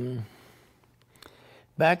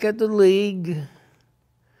back at the League,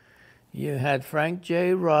 you had Frank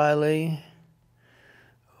J. Riley,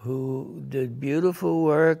 who did beautiful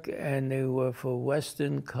work, and they were for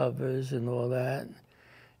Western covers and all that.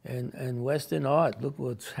 And Western art, look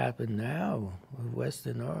what's happened now with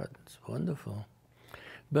Western art. It's wonderful.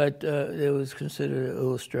 But it was considered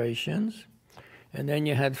illustrations. And then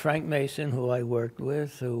you had Frank Mason, who I worked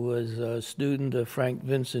with, who was a student of Frank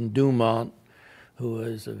Vincent Dumont, who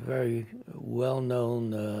was a very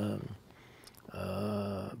well-known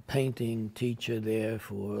painting teacher there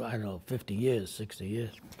for, I don't know, 50 years, 60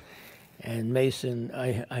 years. And Mason,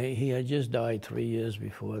 he had just died 3 years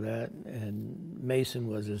before that, and Mason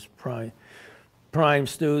was his prime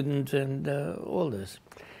student and all this.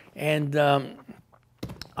 And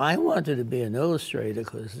I wanted to be an illustrator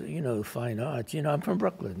because, you know, fine arts. You know, I'm from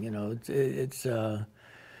Brooklyn. You know, it's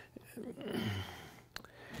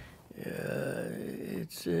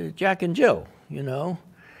Jack and Jill. You know,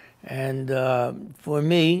 and for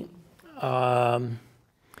me, I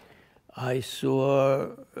saw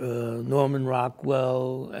Norman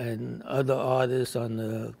Rockwell and other artists on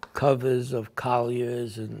the covers of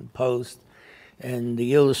Collier's and Post, and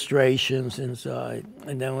the illustrations inside.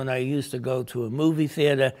 And then when I used to go to a movie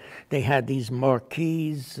theater, they had these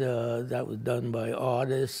marquees that was done by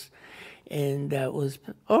artists, and that was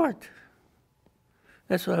art.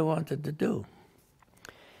 That's what I wanted to do.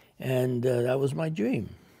 And that was my dream.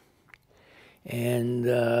 And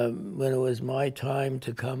when it was my time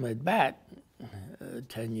to come at bat,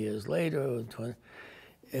 10 years later, or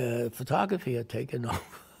 20, photography had taken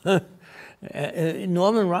over.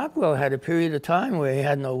 Norman Rockwell had a period of time where he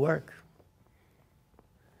had no work.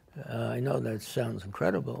 I know that sounds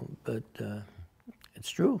incredible, but it's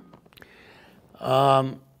true.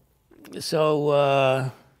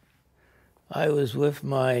 So I was with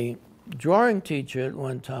my drawing teacher at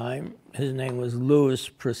one time. His name was Louis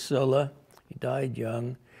Priscilla. He died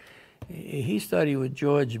young. He studied with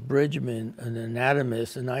George Bridgman, an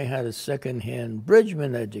anatomist, and I had a second-hand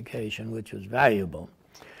Bridgman education, which was valuable.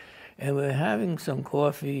 And we're having some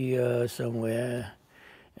coffee somewhere,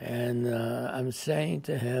 and I'm saying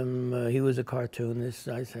to him, he was a cartoonist,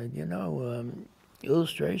 I said, you know,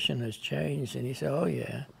 illustration has changed. And he said, oh,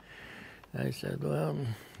 yeah. I said, well,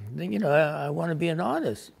 then, you know, I want to be an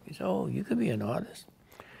artist. He said, oh, you could be an artist.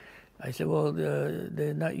 I said, well,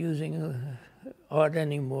 they're not using art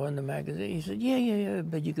anymore in the magazine. He said, yeah,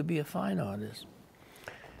 but you could be a fine artist.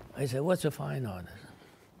 I said, what's a fine artist?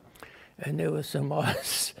 And there were some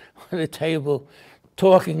artists on the table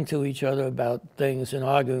talking to each other about things and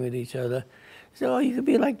arguing with each other. He said, oh, you could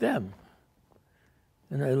be like them.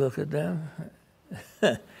 And I looked at them.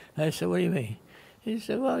 I said, what do you mean? He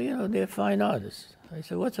said, well, you know, they're fine artists. I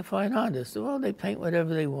said, what's a fine artist? Well, they paint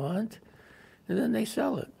whatever they want, and then they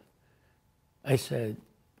sell it. I said,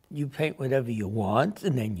 you paint whatever you want,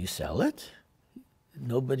 and then you sell it?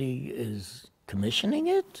 Nobody is commissioning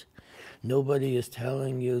it? Nobody is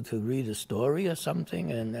telling you to read a story or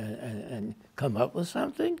something and come up with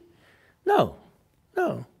something? No.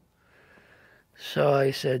 So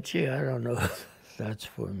I said, gee, I don't know if that's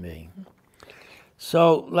for me.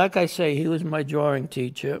 So, like I say, he was my drawing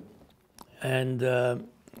teacher, and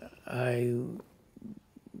I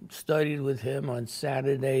studied with him on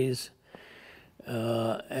Saturdays.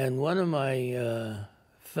 And one of my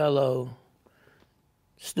fellow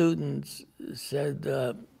students said,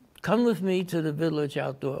 come with me to the Village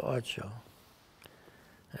Outdoor Art Show.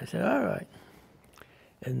 I said, all right.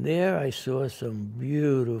 And there I saw some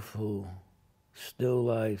beautiful still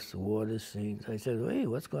lifes, water scenes. I said, hey,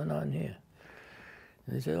 what's going on here?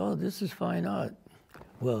 And they said, oh, this is fine art.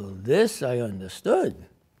 Well, this I understood.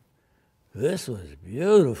 This was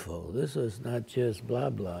beautiful. This was not just blah,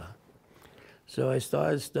 blah. So I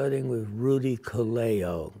started studying with Rudy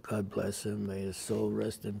Kaleo. God bless him. May his soul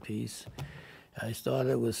rest in peace. I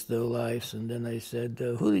started with still lifes, and then I said,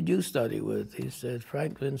 who did you study with? He said,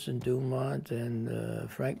 Frank Vincent Dumont and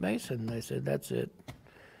Frank Mason. And I said, that's it.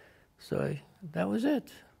 So that was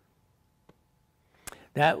it.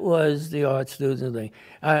 That was the art student thing.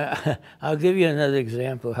 I'll give you another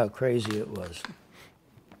example of how crazy it was.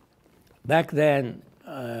 Back then,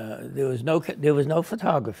 there was no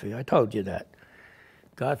photography. I told you that.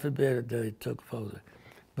 God forbid they took photos.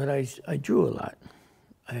 But I drew a lot.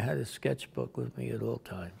 I had a sketchbook with me at all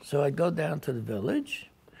times. So I'd go down to the village.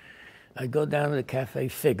 I'd go down to the Cafe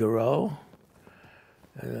Figaro.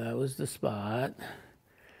 That was the spot.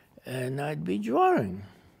 And I'd be drawing.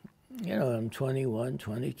 You know, I'm 21,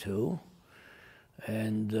 22.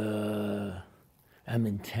 And I'm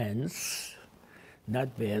intense,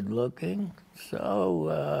 not bad looking.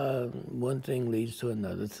 So one thing leads to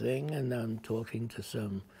another thing, and I'm talking to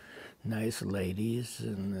some nice ladies,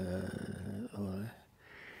 and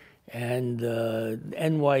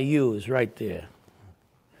NYU is right there,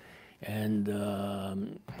 and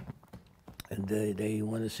they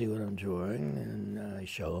want to see what I'm drawing, and I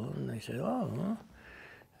show them, and they say, oh.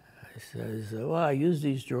 I says, well, I use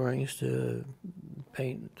these drawings to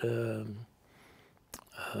paint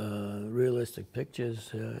realistic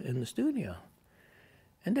pictures in the studio.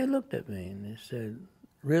 And they looked at me and they said,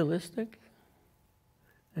 realistic?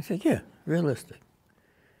 I said, yeah, realistic.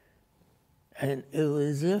 And it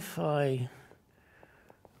was as if I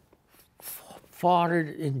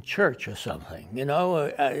farted in church or something, you know,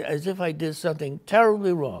 as if I did something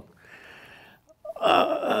terribly wrong.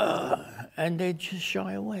 And they'd just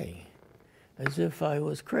shy away, as if I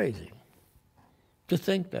was crazy to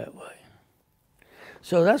think that way.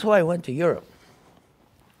 So that's why I went to Europe.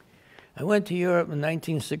 I went to Europe in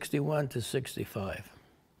 1961 to 65.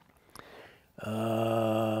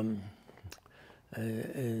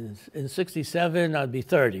 In 67, I'd be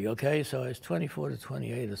 30, okay? So I was 24 to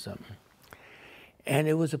 28 or something. And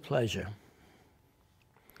it was a pleasure.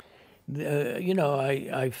 You know,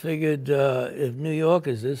 I figured if New York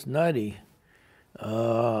is this nutty,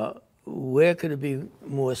 where could it be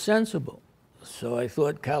more sensible? So I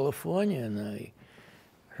thought California, and I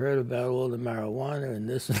heard about all the marijuana and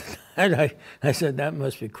this and that. I said, that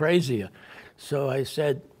must be crazier. So I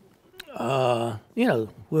said, you know,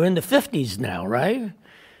 we're in the 50s now, right?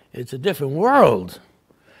 It's a different world.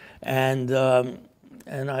 And I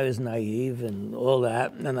was naive and all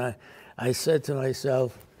that. And I said to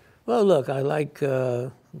myself, well, look, I like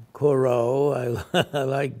Corot, I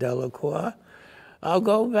like Delacroix. I'll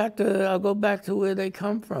go back to where they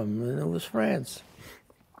come from, and it was France.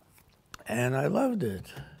 And I loved it.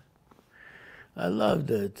 I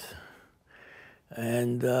loved it.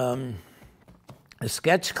 And a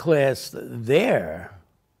sketch class there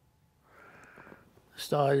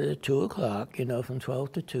started at 2 o'clock, you know, from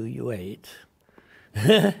 12 to 2 you ate.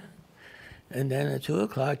 And then at 2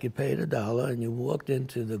 o'clock you paid $1 and you walked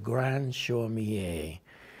into the Grand Chaumier.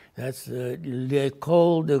 That's the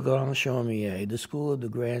L'École de Grand Chaumier, the School of the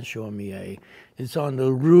Grand Chaumier. It's on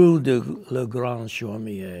the Rue de Le Grand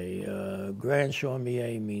Chaumier. Grand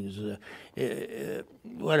Chaumier means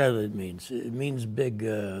whatever it means. It means big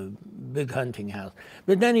hunting house.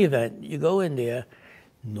 But in any event, you go in there,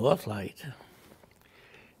 Northlight,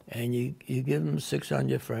 and you give them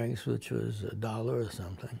 600 francs, which was $1 or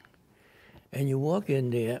something. And you walk in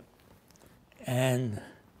there, and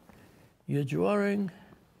you're drawing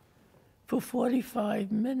for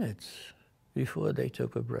 45 minutes before they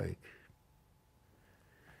took a break.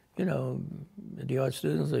 You know, the art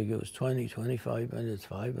students, like it was 20, 25 minutes,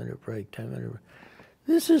 5-minute break, 10-minute break.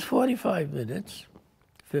 This is 45 minutes,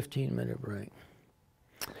 15-minute break.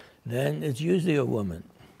 Then it's usually a woman.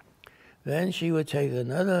 Then she would take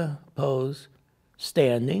another pose,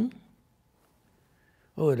 standing,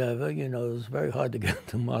 or whatever. You know, it was very hard to get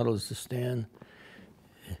the models to stand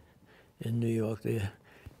in New York there.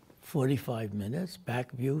 45 minutes,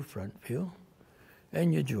 back view, front view,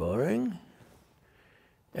 and you're drawing,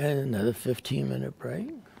 and another 15-minute break.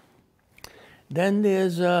 Then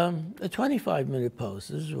there's a 25-minute pose.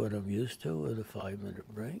 This is what I'm used to, with a 5-minute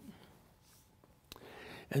break.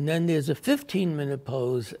 And then there's a 15-minute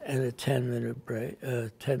pose and a 10-minute break,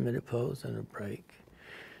 10-minute pose and a break.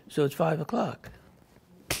 So it's 5 o'clock.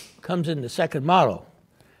 Comes in the second model,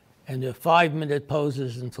 and there are 5-minute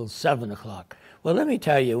poses until 7 o'clock. Well, let me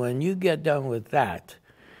tell you, when you get done with that,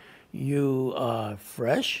 you are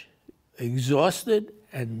fresh, exhausted,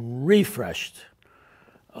 and refreshed.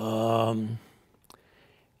 I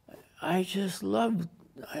just like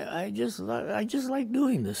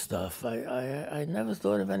doing this stuff. I never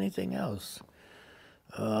thought of anything else.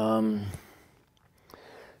 I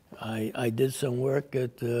did some work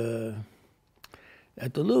at the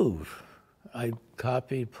Louvre. I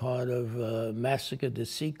copied part of Massacre de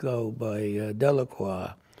Sico by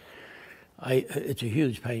Delacroix. It's a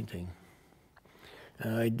huge painting.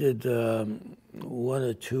 And I did one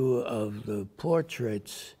or two of the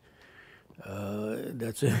portraits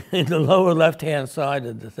that's in the lower left-hand side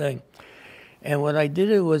of the thing. And what I did,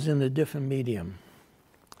 it was in a different medium.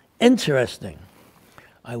 Interesting.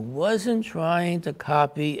 I wasn't trying to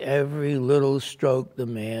copy every little stroke the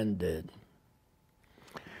man did.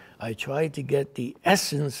 I tried to get the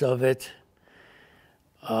essence of it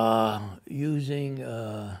using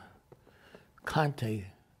Conte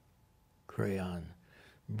crayon,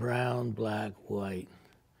 brown, black, white.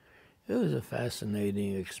 It was a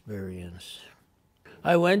fascinating experience.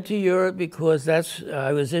 I went to Europe because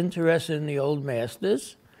I was interested in the old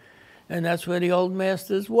masters, and that's where the old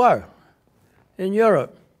masters were, in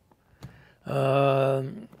Europe. I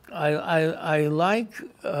like,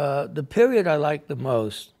 the period I like the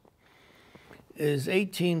most is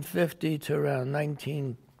 1850 to around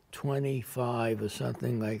 1925 or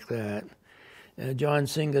something like that. John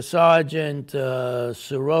Singer Sargent,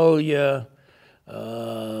 Sorolla,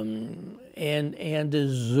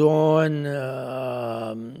 Anders Zorn,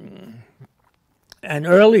 and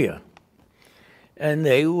earlier. And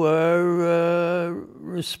they were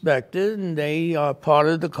respected, and they are part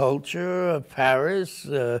of the culture of Paris,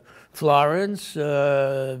 Florence,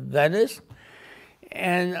 Venice.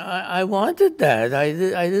 And I wanted that. I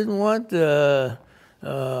didn't want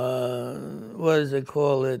what does it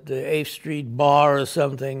call it, the 8th Street bar or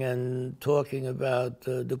something, and talking about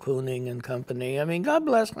de Kooning and company. I mean, God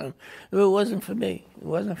bless them. It wasn't for me. It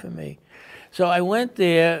wasn't for me. So I went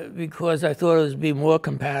there because I thought it would be more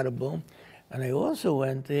compatible. And I also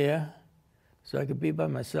went there so I could be by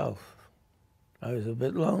myself. I was a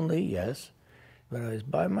bit lonely, yes, but I was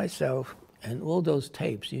by myself, and all those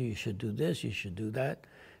tapes, you should do this, you should do that,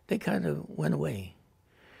 they kind of went away.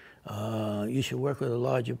 You should work with a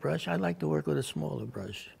larger brush. I like to work with a smaller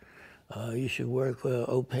brush. You should work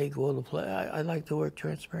opaque all the play. I like to work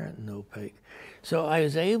transparent and opaque. So I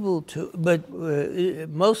was able to, but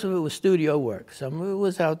most of it was studio work. Some of it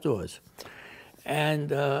was outdoors.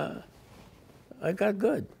 And I got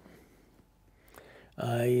good.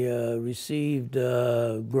 I received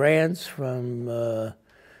grants from the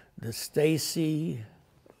Stacy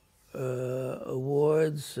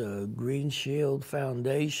Awards, Green Shield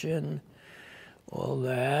Foundation, all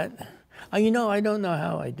that. You know, I don't know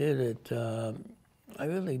how I did it. I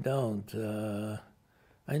really don't.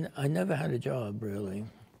 I never had a job, really.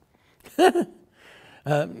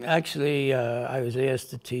 Actually, I was asked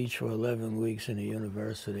to teach for 11 weeks in a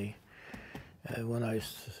university when I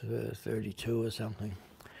was 32 or something.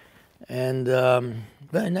 And,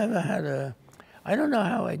 but I never had I don't know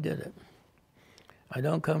how I did it. I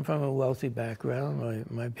don't come from a wealthy background.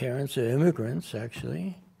 My parents are immigrants,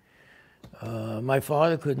 actually. My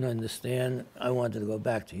father couldn't understand I wanted to go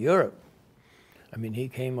back to Europe. I mean, he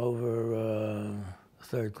came over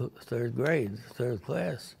third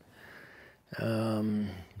class, from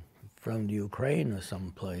the Ukraine or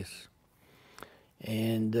someplace.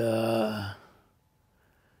 And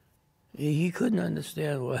he couldn't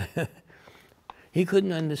understand why. He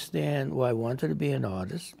couldn't understand why I wanted to be an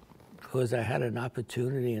artist, because I had an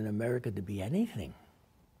opportunity in America to be anything.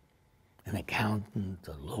 An accountant,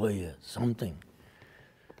 a lawyer, something.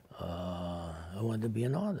 I wanted to be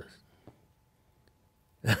an artist.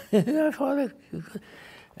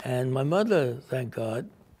 And my mother, thank God,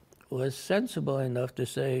 was sensible enough to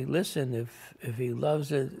say, listen, if he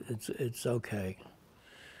loves it, it's okay.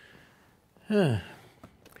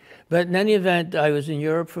 But in any event, I was in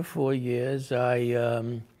Europe for 4 years.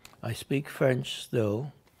 I speak French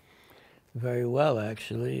still, very well,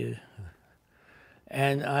 actually.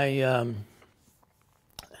 And I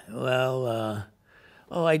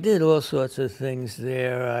did all sorts of things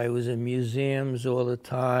there. I was in museums all the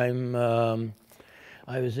time.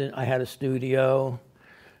 I had a studio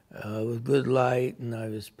with good light, and I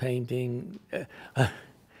was painting.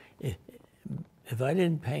 If I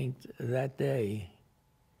didn't paint that day,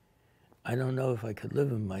 I don't know if I could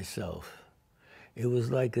live with myself. It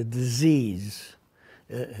was like a disease,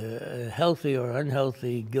 a healthy or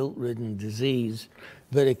unhealthy, guilt-ridden disease,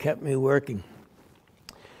 but it kept me working.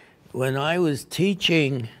 When I was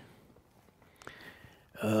teaching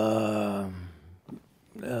 20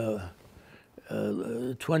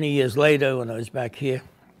 years later, when I was back here,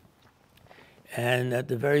 and at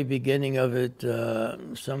the very beginning of it,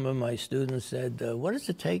 some of my students said, what does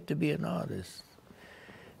it take to be an artist?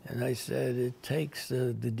 And I said, it takes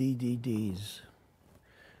the DDDs.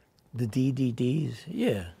 The DDDs?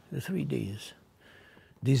 Yeah, the 3 Ds.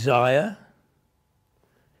 Desire,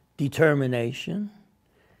 determination,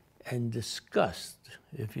 and disgust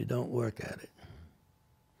if you don't work at it.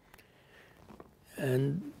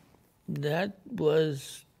 And that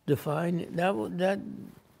was defined,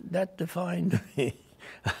 that defined me.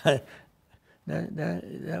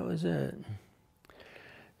 that was it.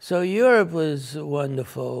 So Europe was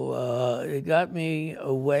wonderful. It got me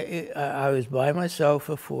away. I was by myself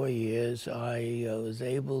for 4 years. I was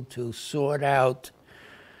able to sort out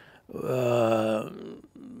what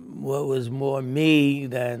was more me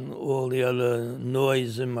than all the other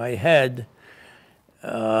noise in my head.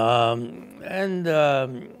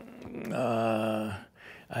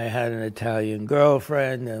 I had an Italian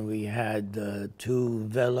girlfriend, and we had 2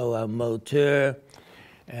 velo a moteur,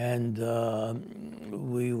 and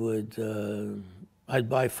we would, I'd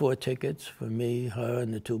buy 4 tickets for me, her,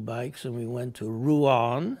 and the 2 bikes, and we went to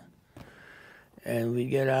Rouen, and we'd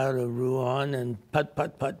get out of Rouen and putt,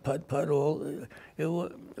 all.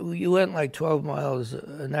 You went like 12 miles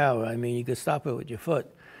an hour. I mean, you could stop it with your foot.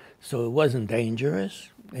 So it wasn't dangerous,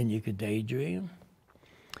 and you could daydream.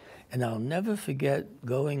 And I'll never forget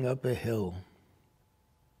going up a hill.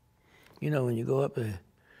 You know, when you go up a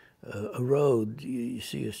road, you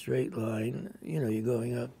see a straight line, you know, you're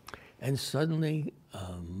going up, and suddenly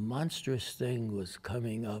a monstrous thing was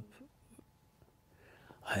coming up.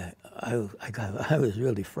 I was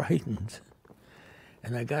really frightened.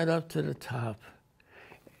 And I got up to the top,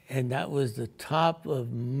 and that was the top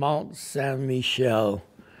of Mount Saint-Michel.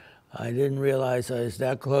 I didn't realize I was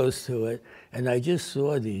that close to it, and I just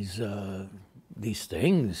saw these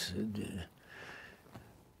things.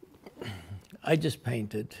 I just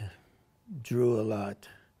painted, drew a lot,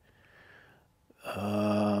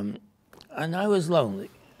 and I was lonely.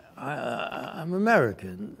 I'm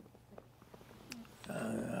American.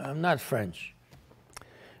 I'm not French.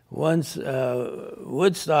 Once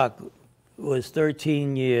Woodstock was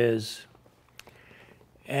 13 years.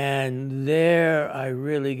 And there I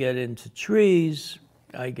really get into trees,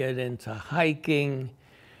 I get into hiking,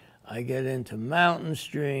 I get into mountain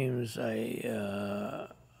streams.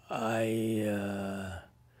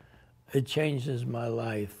 It changes my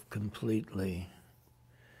life completely.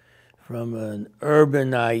 From an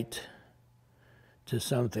urbanite to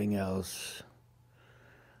something else.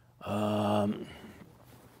 I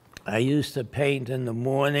used to paint in the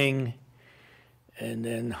morning and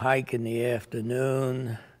then hike in the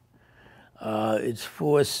afternoon. It's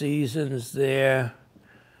 4 seasons there.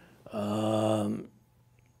 I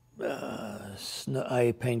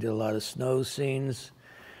painted a lot of snow scenes.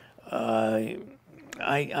 I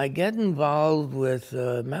get involved with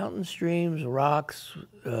mountain streams, rocks,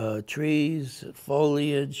 trees,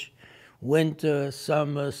 foliage, winter,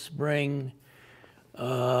 summer, spring.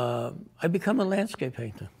 I become a landscape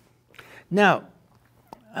painter. Now,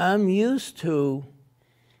 I'm used to,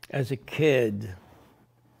 as a kid,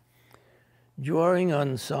 drawing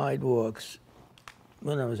on sidewalks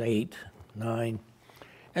when I was 8, 9,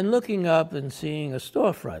 and looking up and seeing a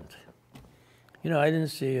storefront. You know, I didn't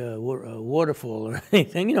see a waterfall or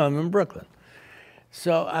anything. You know, I'm in Brooklyn.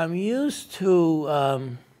 So I'm used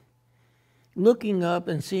to looking up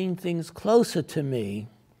and seeing things closer to me.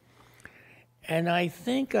 And I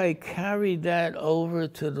think I carried that over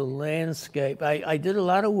to the landscape. I did a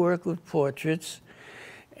lot of work with portraits,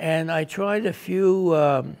 and I tried a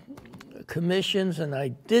few commissions, and I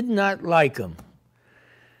did not like them.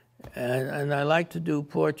 And I like to do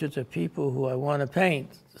portraits of people who I want to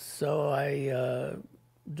paint. So I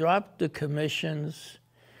dropped the commissions,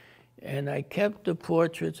 and I kept the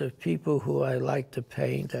portraits of people who I like to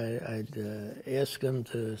paint. I'd ask them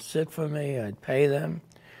to sit for me, I'd pay them.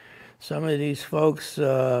 Some of these folks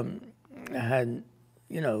had,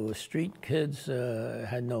 you know, street kids,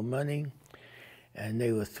 had no money, and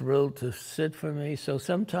they were thrilled to sit for me. So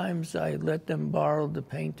sometimes I let them borrow the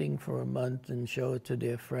painting for a month and show it to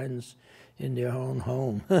their friends in their own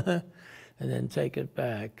home, and then take it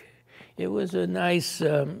back. It was a nice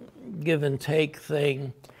give and take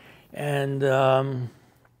thing. And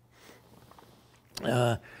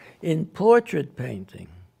in portrait painting,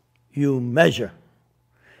 you measure.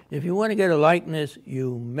 If you want to get a likeness,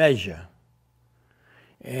 you measure.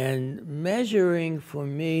 And measuring for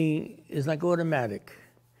me is like automatic.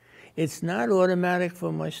 It's not automatic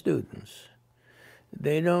for my students.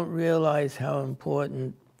 They don't realize how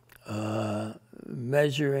important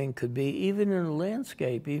measuring could be, even in a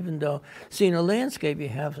landscape, even though, see, in a landscape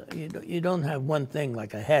you don't have one thing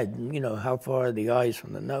like a head, you know, how far are the eyes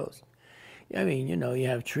from the nose. I mean, you know, you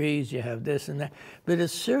have trees, you have this and that, but a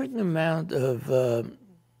certain amount of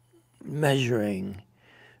measuring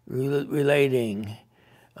relating,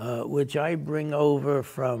 which I bring over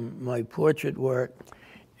from my portrait work,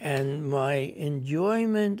 and my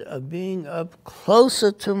enjoyment of being up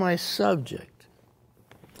closer to my subject.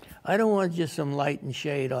 I don't want just some light and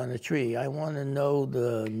shade on a tree. I want to know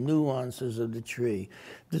the nuances of the tree,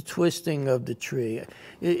 the twisting of the tree.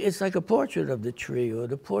 It's like a portrait of the tree or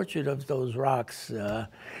the portrait of those rocks.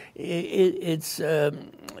 It's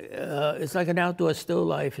like an outdoor still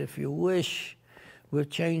life, if you wish,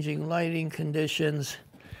 with changing lighting conditions.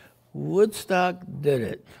 Woodstock did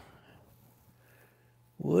it.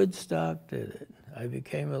 Woodstock did it. I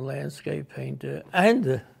became a landscape painter,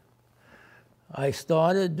 and I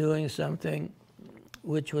started doing something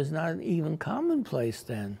which was not even commonplace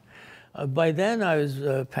then. By then, I was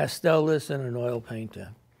a pastelist and an oil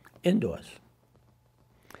painter, indoors.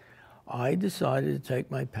 I decided to take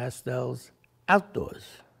my pastels outdoors,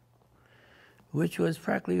 which was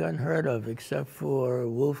practically unheard of, except for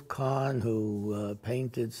Wolf Kahn, who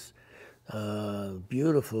painted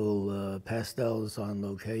beautiful pastels on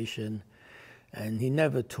location. And he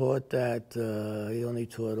never taught that. He only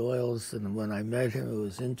taught oils. And when I met him, it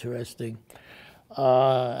was interesting.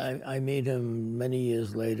 I met him many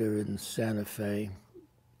years later in Santa Fe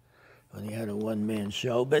when he had a one-man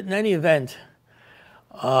show. But in any event,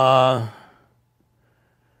 I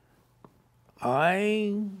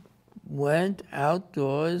went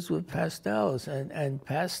outdoors with pastels. And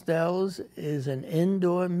pastels is an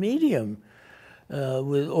indoor medium.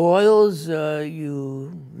 With oils,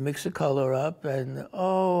 you mix the color up, and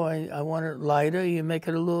I want it lighter, you make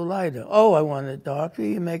it a little lighter. Oh, I want it darker,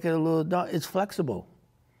 you make it a little dark. It's flexible.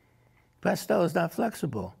 Pastel is not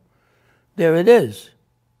flexible. There it is.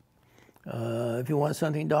 If you want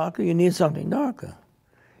something darker, you need something darker.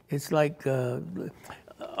 It's like,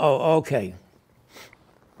 okay.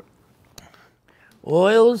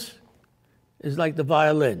 Oils is like the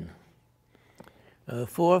violin.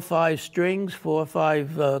 4 or 5 strings, 4 or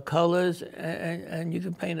 5 colors, and you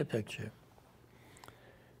can paint a picture.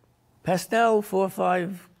 Pastel, 4 or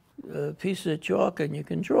 5 pieces of chalk, and you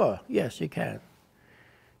can draw. Yes, you can.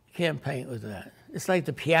 You can't paint with that. It's like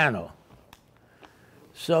the piano.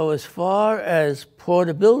 So as far as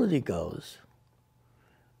portability goes,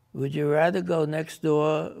 would you rather go next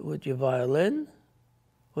door with your violin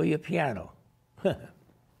or your piano?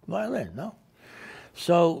 Violin, no?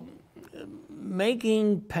 So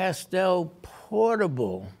making pastel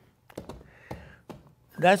portable,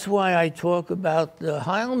 that's why I talk about the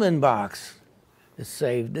Heilman box. It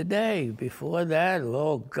saved the day. Before that,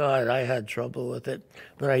 oh God, I had trouble with it,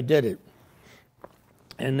 but I did it.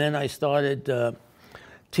 And then I started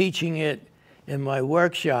teaching it in my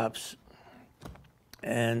workshops,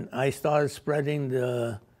 and I started spreading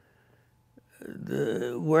the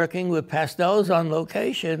working with pastels on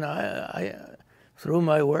location. Through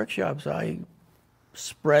my workshops, I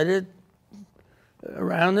spread it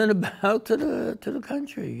around and about to the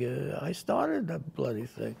country. I started that bloody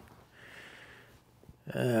thing.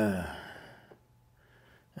 I'm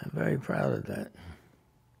very proud of that.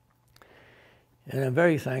 And I'm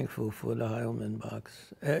very thankful for the Heilman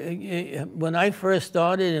box. When I first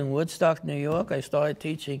started in Woodstock, New York, I started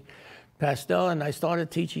teaching pastel, and I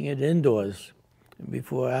started teaching it indoors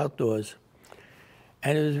before outdoors.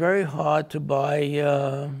 And it was very hard to buy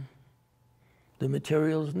the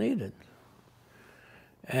materials needed.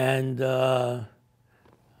 And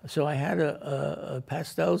so I had a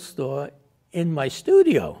pastel store in my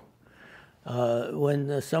studio.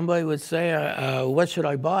 When somebody would say, what should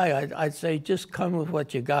I buy? I'd say, just come with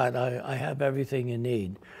what you got. I have everything you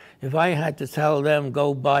need. If I had to tell them,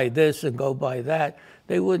 go buy this and go buy that,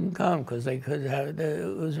 they wouldn't come, because they could have,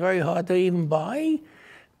 it was very hard to even buy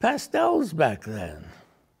pastels back then.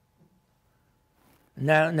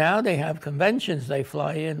 Now they have conventions. They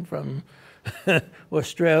fly in from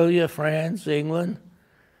Australia, France, England.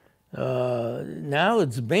 Now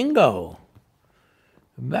it's bingo.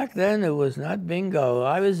 Back then it was not bingo.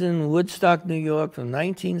 I was in Woodstock, New York from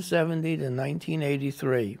 1970 to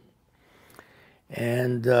 1983.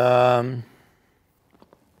 And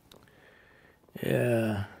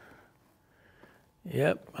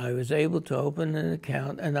I was able to open an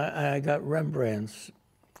account, and I got Rembrandts.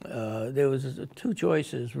 There was 2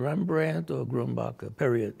 choices, Rembrandt or Grumbacher,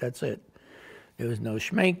 period. That's it. There was no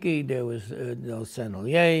Schmenke, there was no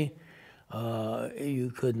Sennelier.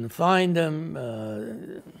 You couldn't find them.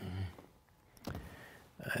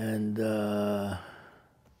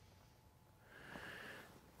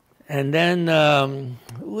 And then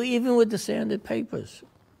even with the sanded papers,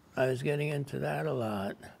 I was getting into that a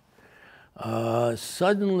lot.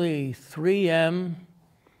 Suddenly 3M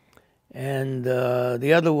and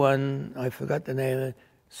the other one, I forgot the name of it,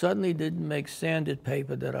 suddenly didn't make sanded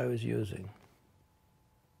paper that I was using.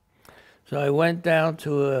 So I went down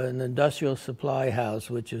to an industrial supply house,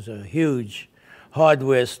 which is a huge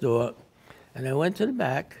hardware store, and I went to the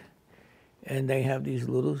back, and they have these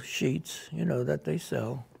little sheets, you know, that they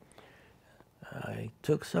sell. I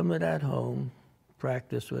took some of that home,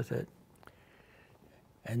 practiced with it,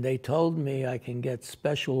 and they told me I can get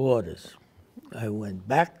special orders. I went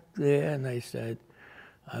back there and I said,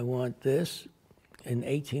 I want this in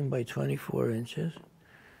 18 by 24 inches,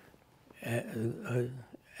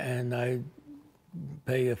 and I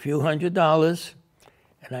pay a few $100s,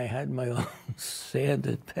 and I had my own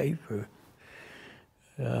sanded paper.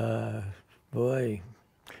 Boy,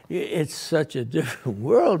 it's such a different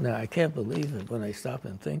world now. I can't believe it when I stop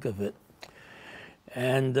and think of it.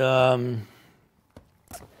 And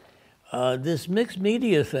this mixed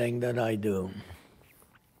media thing that I do,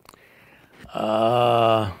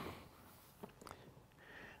 I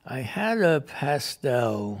had a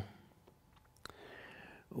pastel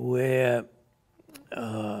where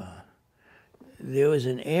there was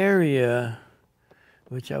an area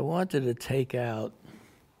which I wanted to take out.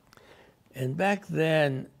 And back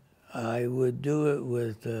then, I would do it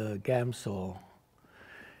with Gamsol.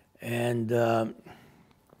 And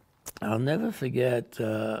I'll never forget,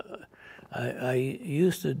 I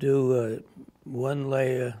used to do one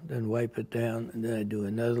layer, then wipe it down, and then I'd do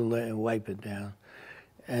another layer and wipe it down.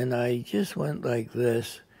 And I just went like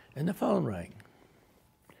this, and the phone rang.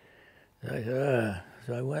 And I said,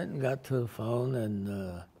 So I went and got to the phone,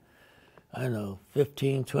 and I don't know,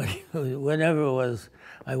 15, 20, whenever it was,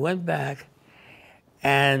 I went back,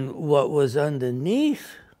 and what was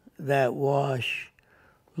underneath that wash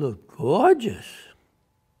looked gorgeous.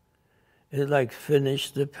 It like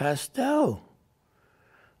finished the pastel.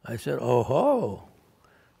 I said, oh ho.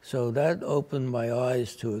 So that opened my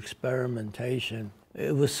eyes to experimentation.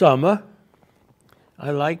 It was summer. I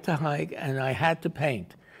liked to hike, and I had to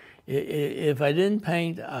paint. If I didn't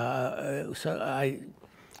paint, so I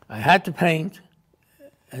had to paint,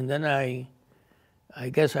 and then I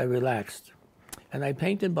guess I relaxed. And I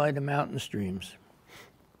painted by the mountain streams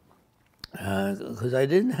because I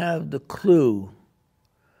didn't have the clue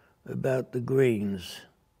about the greens.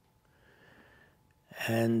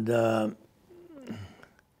 And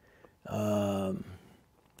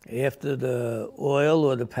after the oil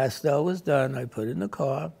or the pastel was done, I put it in the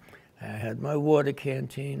car. I had my water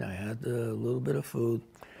canteen, I had a little bit of food,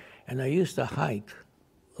 and I used to hike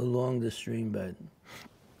along the stream bed.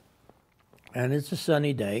 And it's a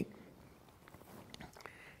sunny day,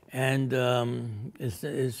 and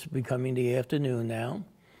it's becoming the afternoon now,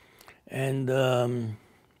 and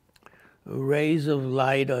rays of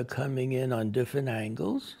light are coming in on different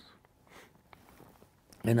angles,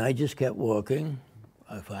 and I just kept walking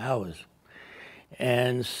for hours.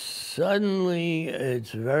 And suddenly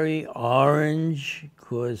it's very orange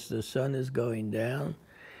because the sun is going down,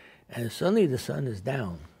 and suddenly the sun is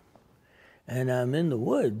down. And I'm in the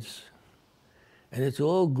woods, and it's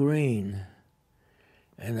all green,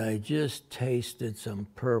 and I just tasted some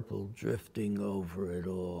purple drifting over it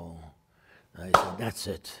all. And I said, that's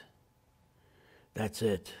it. That's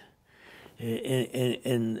it.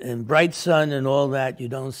 In bright sun and all that, you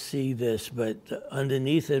don't see this, but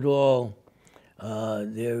underneath it all,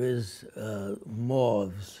 there is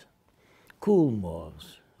mauves, cool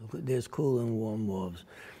mauves. There's cool and warm mauves.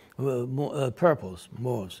 Purples,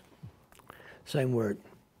 mauves, same word.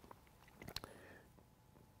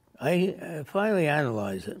 I finally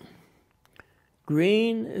analyze it.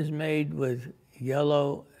 Green is made with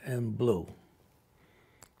yellow and blue.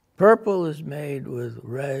 Purple is made with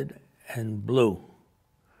red and blue.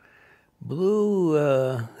 Blue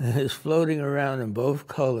is floating around in both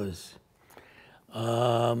colors.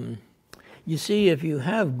 You see, if you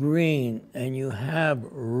have green and you have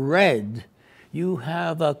red, you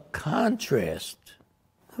have a contrast,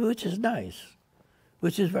 which is nice,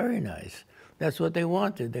 which is very nice. That's what they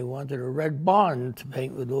wanted. They wanted a red barn to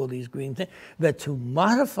paint with all these green things. But to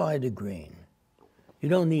modify the green, you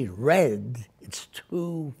don't need red. It's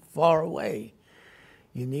too far away.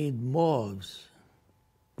 You need mauves.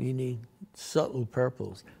 You need subtle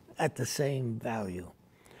purples at the same value.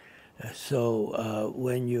 So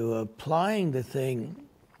when you're applying the thing,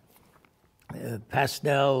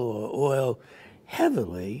 pastel or oil,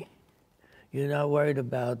 heavily, you're not worried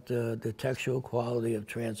about the textual quality of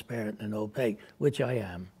transparent and opaque, which I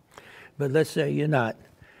am. But let's say you're not.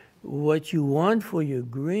 What you want for your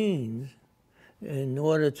greens, in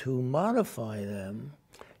order to modify them,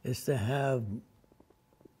 is to have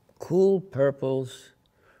cool purples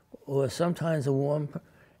or sometimes a warm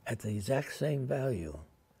at the exact same value.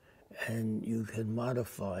 and you can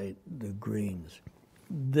modify the greens.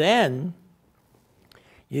 Then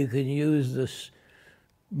you can use the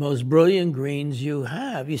most brilliant greens you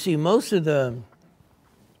have. You see, most of the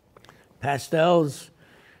pastels,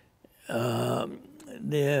 they're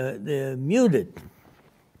muted.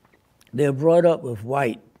 They're brought up with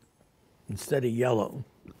white instead of yellow.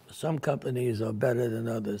 Some companies are better than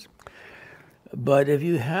others. But if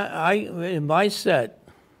you have, in my set,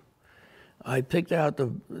 I picked out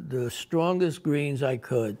the strongest greens I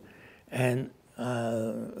could, and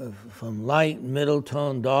from light, middle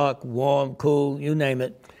tone, dark, warm, cool, you name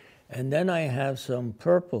it. And then I have some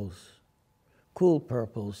purples, cool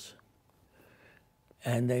purples.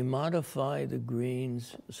 And they modify the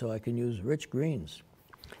greens so I can use rich greens.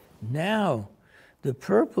 Now, the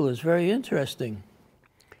purple is very interesting.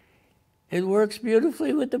 It works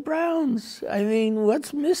beautifully with the browns. I mean,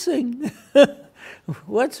 what's missing?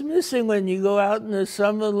 What's missing when you go out in the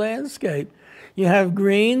summer landscape? You have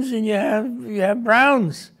greens and you have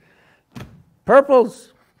browns,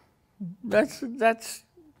 purples. That's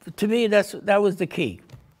to me that was the key.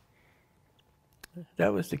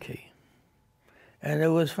 That was the key. And it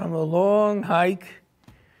was from a long hike,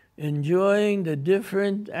 enjoying the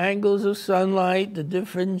different angles of sunlight, the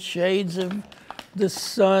different shades of the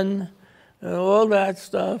sun, and all that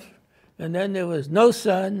stuff. And then there was no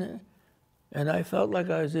sun, and I felt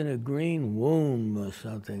like I was in a green womb or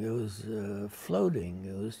something. It was floating.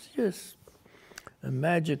 It was just a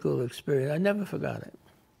magical experience. I never forgot it.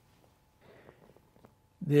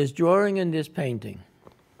 There's drawing and there's painting.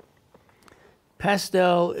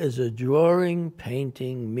 Pastel is a drawing,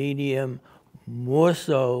 painting medium more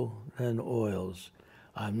so than oils.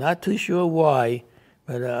 I'm not too sure why,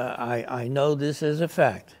 but I know this as a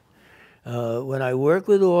fact. When I work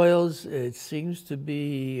with oils, it seems to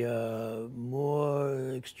be more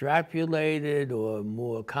extrapolated or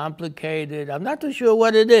more complicated. I'm not too sure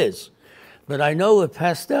what it is, but I know with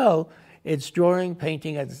pastel, it's drawing,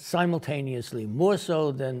 painting simultaneously, more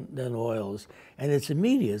so than oils. And it's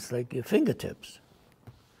immediate, it's like your fingertips.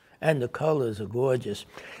 And the colors are gorgeous.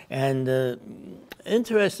 And the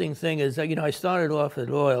interesting thing is that, I started off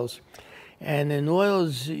with oils. And in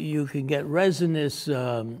oils, you can get resinous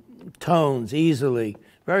tones easily.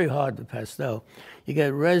 Very hard with pastel. You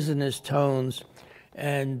get resinous tones.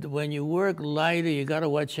 And when you work lighter, you got to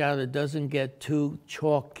watch out it doesn't get too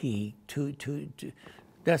chalky, too.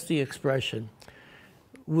 That's the expression.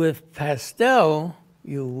 With pastel,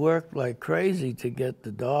 you work like crazy to get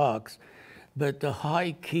the darks, but the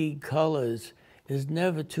high key colors is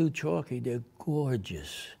never too chalky. They're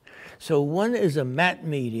gorgeous. So one is a matte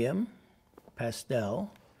medium,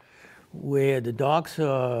 pastel, where the darks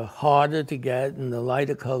are harder to get and the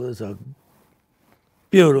lighter colors are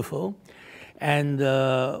beautiful. And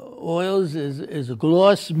oils is a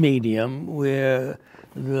gloss medium where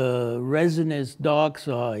the resinous darks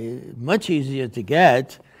are much easier to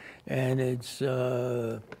get, and it's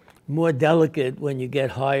more delicate when you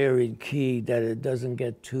get higher in key, that it doesn't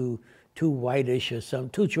get too whitish or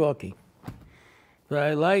too chalky. But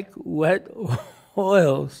I like wet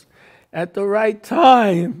oils at the right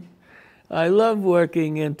time. I love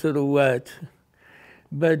working into the wet,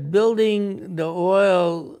 but building the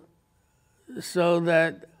oil so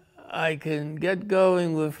that I can get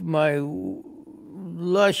going with my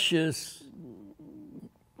luscious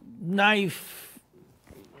knife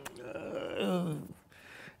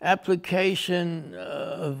application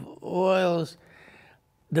of oils,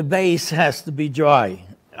 the base has to be dry.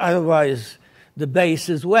 Otherwise, the base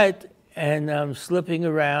is wet and I'm slipping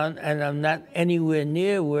around and I'm not anywhere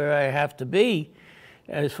near where I have to be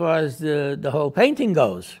as far as the whole painting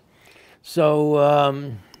goes. So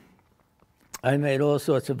I made all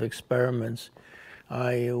sorts of experiments.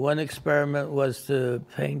 One experiment was to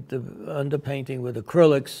paint the underpainting with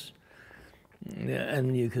acrylics,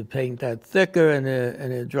 and you could paint that thicker and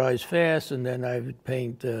it dries fast, and then I would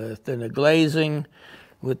paint thinner glazing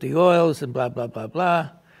with the oils and blah, blah, blah,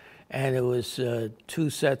 blah. And it was 2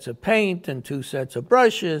 sets of paint and 2 sets of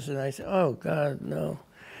brushes, and I said, oh God, no.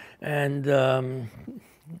 And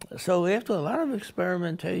so after a lot of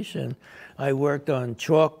experimentation, I worked on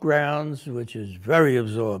chalk grounds, which is very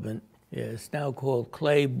absorbent. Yeah, it's now called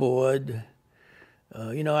clay board.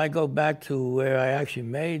 I go back to where I actually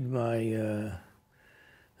made my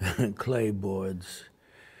clay boards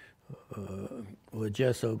or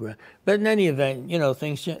gesso ground. But in any event,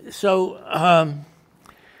 things change. So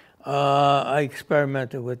I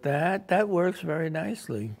experimented with that. That works very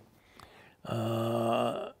nicely.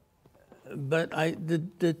 But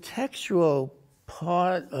the textural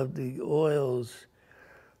part of the oils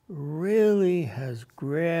really has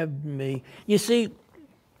grabbed me. You see,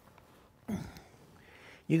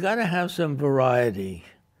 you got to have some variety.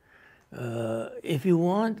 If you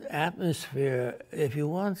want atmosphere, if you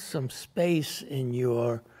want some space in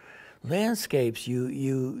your landscapes,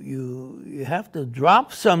 you have to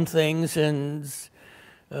drop some things, and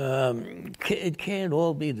it can't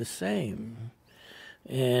all be the same.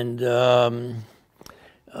 And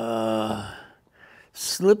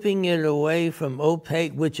slipping it away from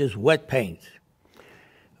opaque, which is wet paint.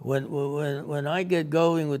 When I get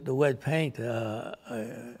going with the wet paint,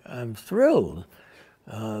 I'm thrilled,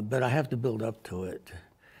 but I have to build up to it.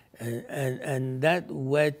 And that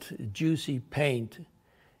wet, juicy paint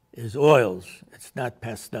is oils. It's not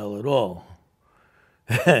pastel at all,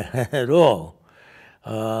 at all.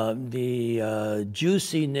 The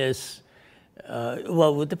juiciness,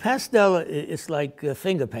 well, with the pastel, it's like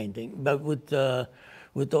finger painting, but with the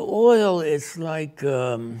oil, it's like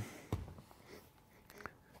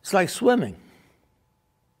swimming.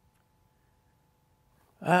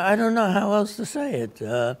 I don't know how else to say it.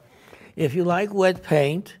 If you like wet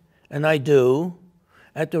paint, and I do,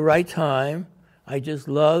 at the right time, I just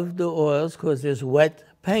love the oils because there's wet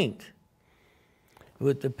paint.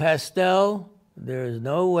 With the pastel, there is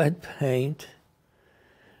no wet paint.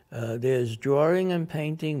 There's drawing and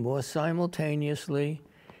painting more simultaneously,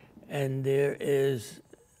 and there is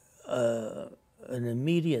an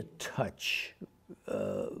immediate touch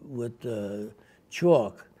with the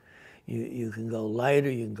chalk. You can go lighter,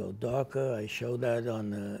 you can go darker. I show that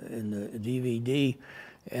in the DVD.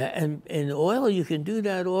 And in oil, you can do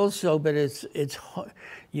that also, but it's hard.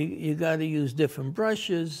 You got to use different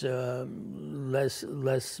brushes,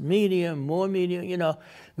 less medium, more medium. You know,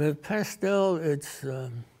 with pastel, it's.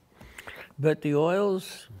 But the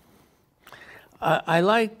oils, I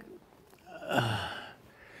like.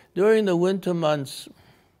 During the winter months,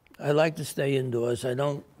 I like to stay indoors. I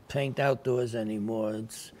don't paint outdoors anymore.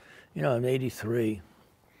 It's, you know, I'm 83,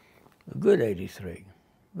 a good 83,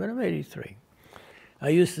 but I'm 83. I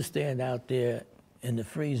used to stand out there in the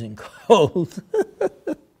freezing cold,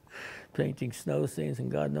 painting snow scenes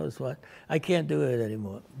and God knows what. I can't do it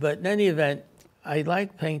anymore. But in any event, I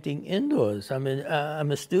like painting indoors. I'm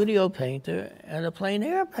a studio painter and a plein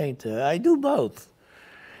air painter. I do both.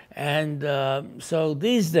 And so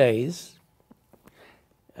these days,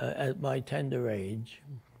 at my tender age,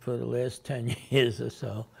 for the last 10 years or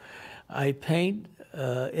so, I paint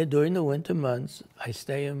during the winter months. I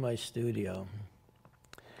stay in my studio.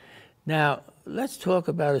 Now, let's talk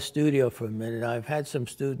about a studio for a minute. I've had some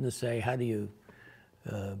students say, how do you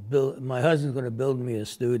build? My husband's going to build me a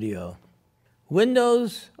studio.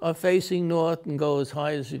 Windows are facing north and go as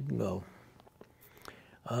high as you can go.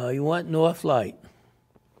 You want north light.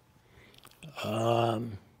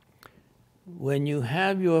 When you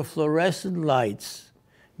have your fluorescent lights,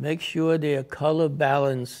 make sure they're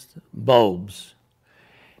color-balanced bulbs.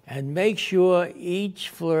 And make sure each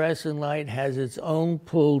fluorescent light has its own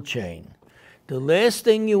pull chain. The last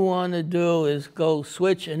thing you want to do is go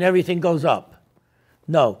switch and everything goes up.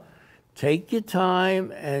 No. Take your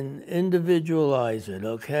time and individualize it,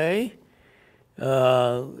 okay?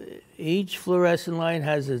 Each fluorescent light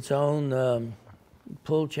has its own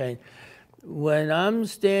pull chain. When I'm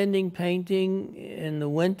standing painting in the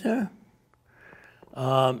winter,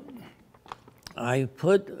 I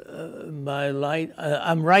put my light,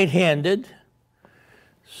 I'm right-handed,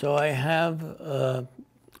 so I have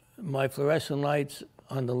my fluorescent lights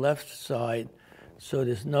on the left side, so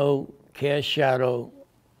there's no cast shadow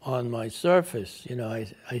on my surface. You know,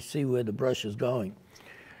 I see where the brush is going.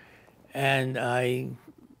 And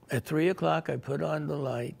at 3 o'clock, I put on the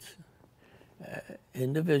lights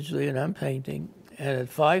individually, and I'm painting. And at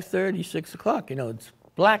 5:30, 6 o'clock, you know, it's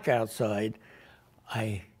black outside,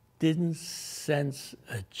 I didn't sense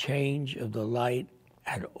a change of the light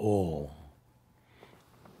at all.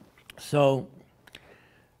 So,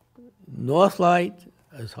 north light,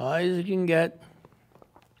 as high as you can get,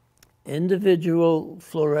 individual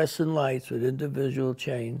fluorescent lights with individual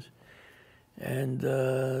chains, and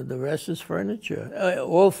the rest is furniture.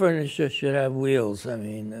 All furniture should have wheels. I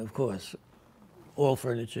mean, of course, all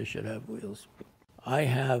furniture should have wheels. I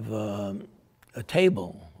have a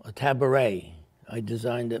table, a tabaret. I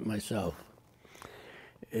designed it myself.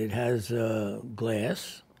 It has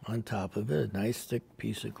glass on top of it, a nice thick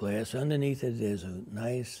piece of glass. Underneath it, there's a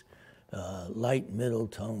nice light middle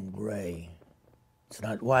tone gray. It's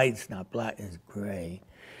not white, it's not black, it's gray.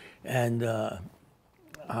 And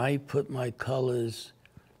I put my colors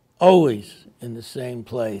always in the same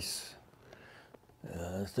place.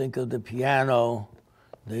 Think of the piano.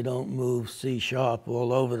 They don't move C sharp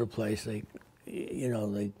all over the place.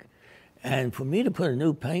 And for me to put a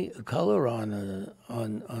new paint color on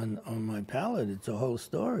my palette, it's a whole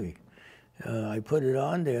story. I put it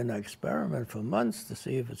on there and I experiment for months to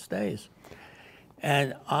see if it stays.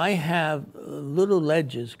 And I have little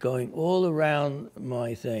ledges going all around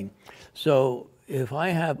my thing. So if I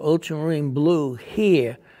have ultramarine blue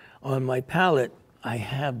here on my palette, I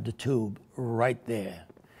have the tube right there.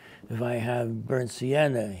 If I have burnt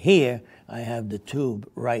sienna here, I have the tube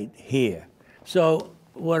right here. So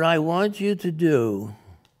what I want you to do,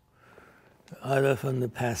 either from the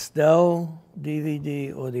pastel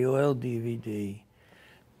DVD or the oil DVD,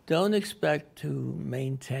 don't expect to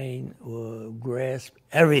maintain or grasp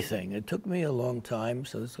everything. It took me a long time,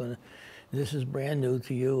 so this is brand new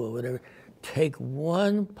to you or whatever. Take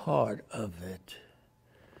one part of it,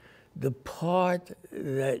 the part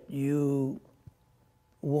that you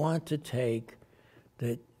want to take,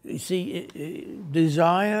 that, you see,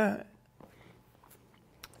 desire,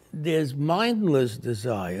 there's mindless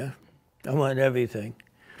desire. I want everything.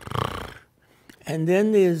 And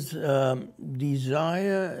then there's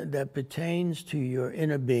desire that pertains to your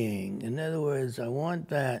inner being. In other words, I want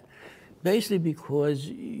that basically because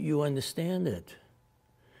you understand it.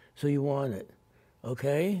 So you want it,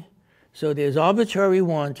 okay? So there's arbitrary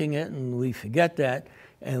wanting it, and we forget that,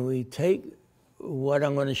 and we take what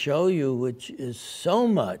I'm going to show you, which is so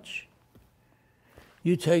much.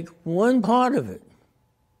 You take one part of it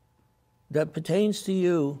that pertains to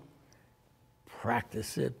you,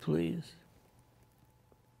 practice it, please.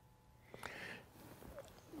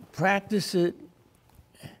 Practice it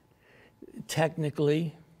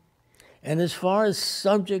technically. And as far as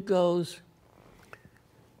subject goes,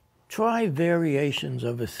 try variations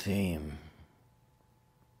of a theme.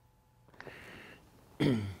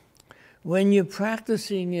 When you're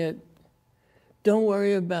practicing it, don't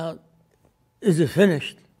worry about, is it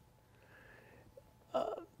finished?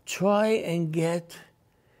 Try and get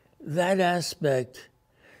that aspect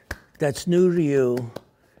that's new to you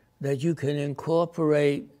that you can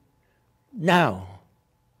incorporate now,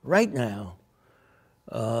 right now,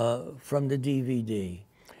 from the DVD.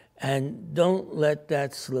 And don't let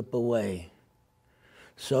that slip away.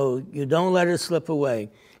 So you don't let it slip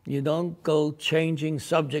away. You don't go changing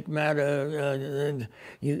subject matter.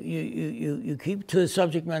 You keep to the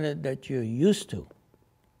subject matter that you're used to.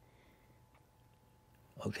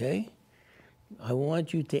 Okay? I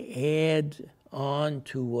want you to add on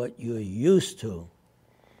to what you're used to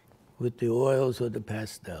with the oils or the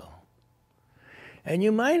pastel. And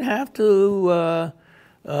you might have to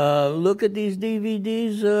look at these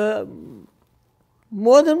DVDs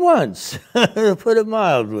more than once, to put it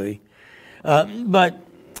mildly. But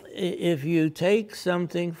if you take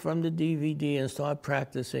something from the DVD and start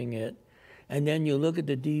practicing it, and then you look at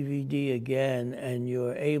the DVD again and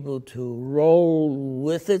you're able to roll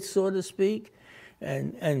with it, so to speak,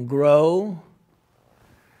 and grow,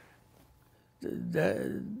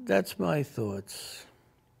 that's my thoughts.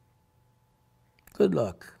 Good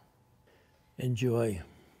luck. Enjoy.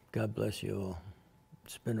 God bless you all.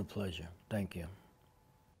 It's been a pleasure. Thank you.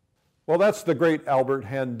 Well, that's the great Albert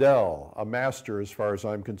Handell, a master as far as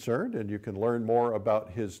I'm concerned, and you can learn more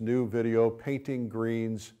about his new video, Painting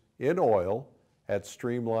Greens in Oil, at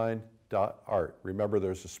streamline.art. Remember,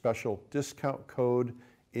 there's a special discount code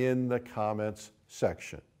in the comments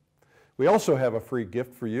section. We also have a free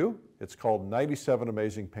gift for you. It's called 97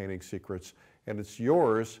 Amazing Painting Secrets, and it's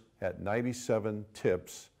yours at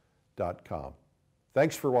 97tips.com.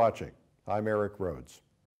 Thanks for watching. I'm Eric Rhodes.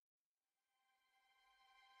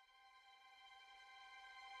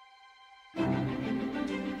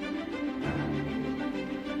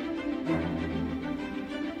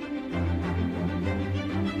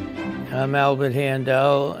 I'm Albert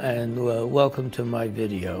Handell, and welcome to my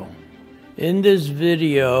video. In this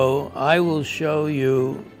video, I will show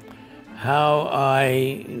you how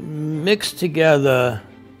I mix together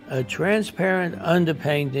a transparent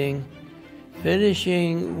underpainting,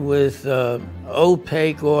 finishing with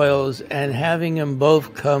opaque oils, and having them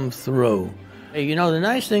both come through. You know, the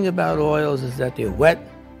nice thing about oils is that they're wet.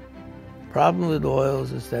 Problem with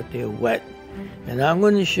oils is that they're wet. And I'm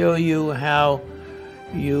going to show you how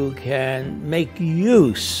you can make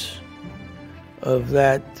use of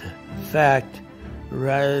that fact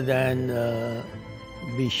rather than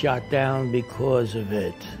be shot down because of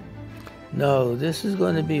it. No, this is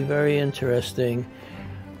going to be very interesting.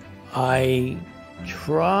 I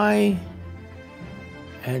try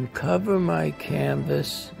and cover my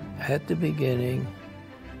canvas at the beginning,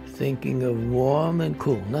 thinking of warm and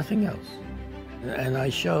cool, nothing else. And I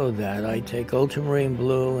show that. I take ultramarine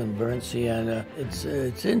blue and burnt sienna.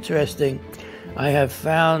 It's interesting. I have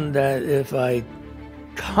found that if I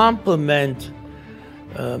complement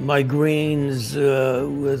my greens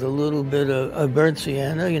with a little bit of burnt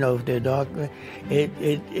sienna, you know, if they're dark. It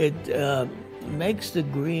makes the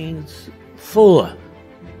greens fuller.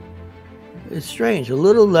 It's strange. A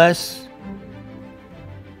little less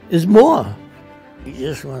is more. You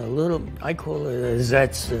just want a little, I call it a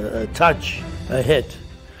zets, a touch, a hit.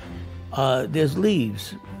 There's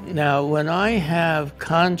leaves. Now, when I have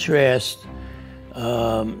contrast,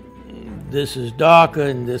 this is darker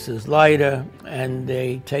and this is lighter, and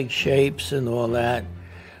they take shapes and all that,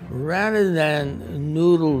 rather than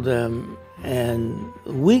noodle them and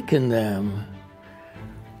weaken them,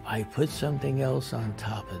 I put something else on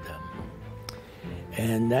top of them.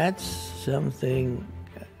 And that's something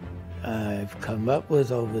I've come up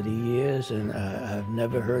with over the years, and I've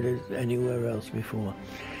never heard it anywhere else before.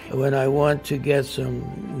 When I want to get some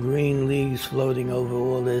green leaves floating over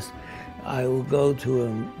all this, I will go to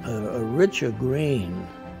a richer green,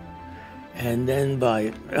 and then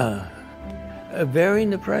by varying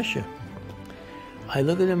the pressure, I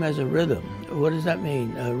look at them as a rhythm. What does that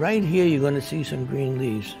mean? Right here, you're going to see some green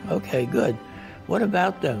leaves. Okay, good. What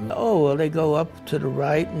about them? Oh, well, they go up to the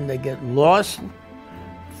right and they get lost.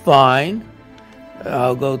 Fine.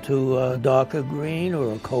 I'll go to a darker green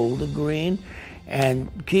or a colder green and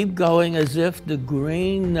keep going as if the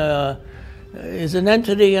green is an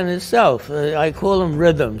entity in itself. I call them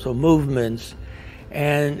rhythms or movements,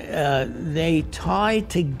 and they tie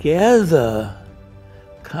together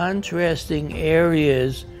contrasting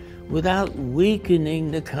areas without weakening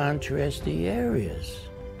the contrasting areas.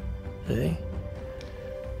 See?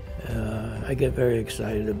 I get very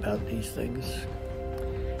excited about these things.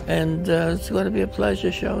 And it's going to be a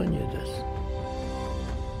pleasure showing you this.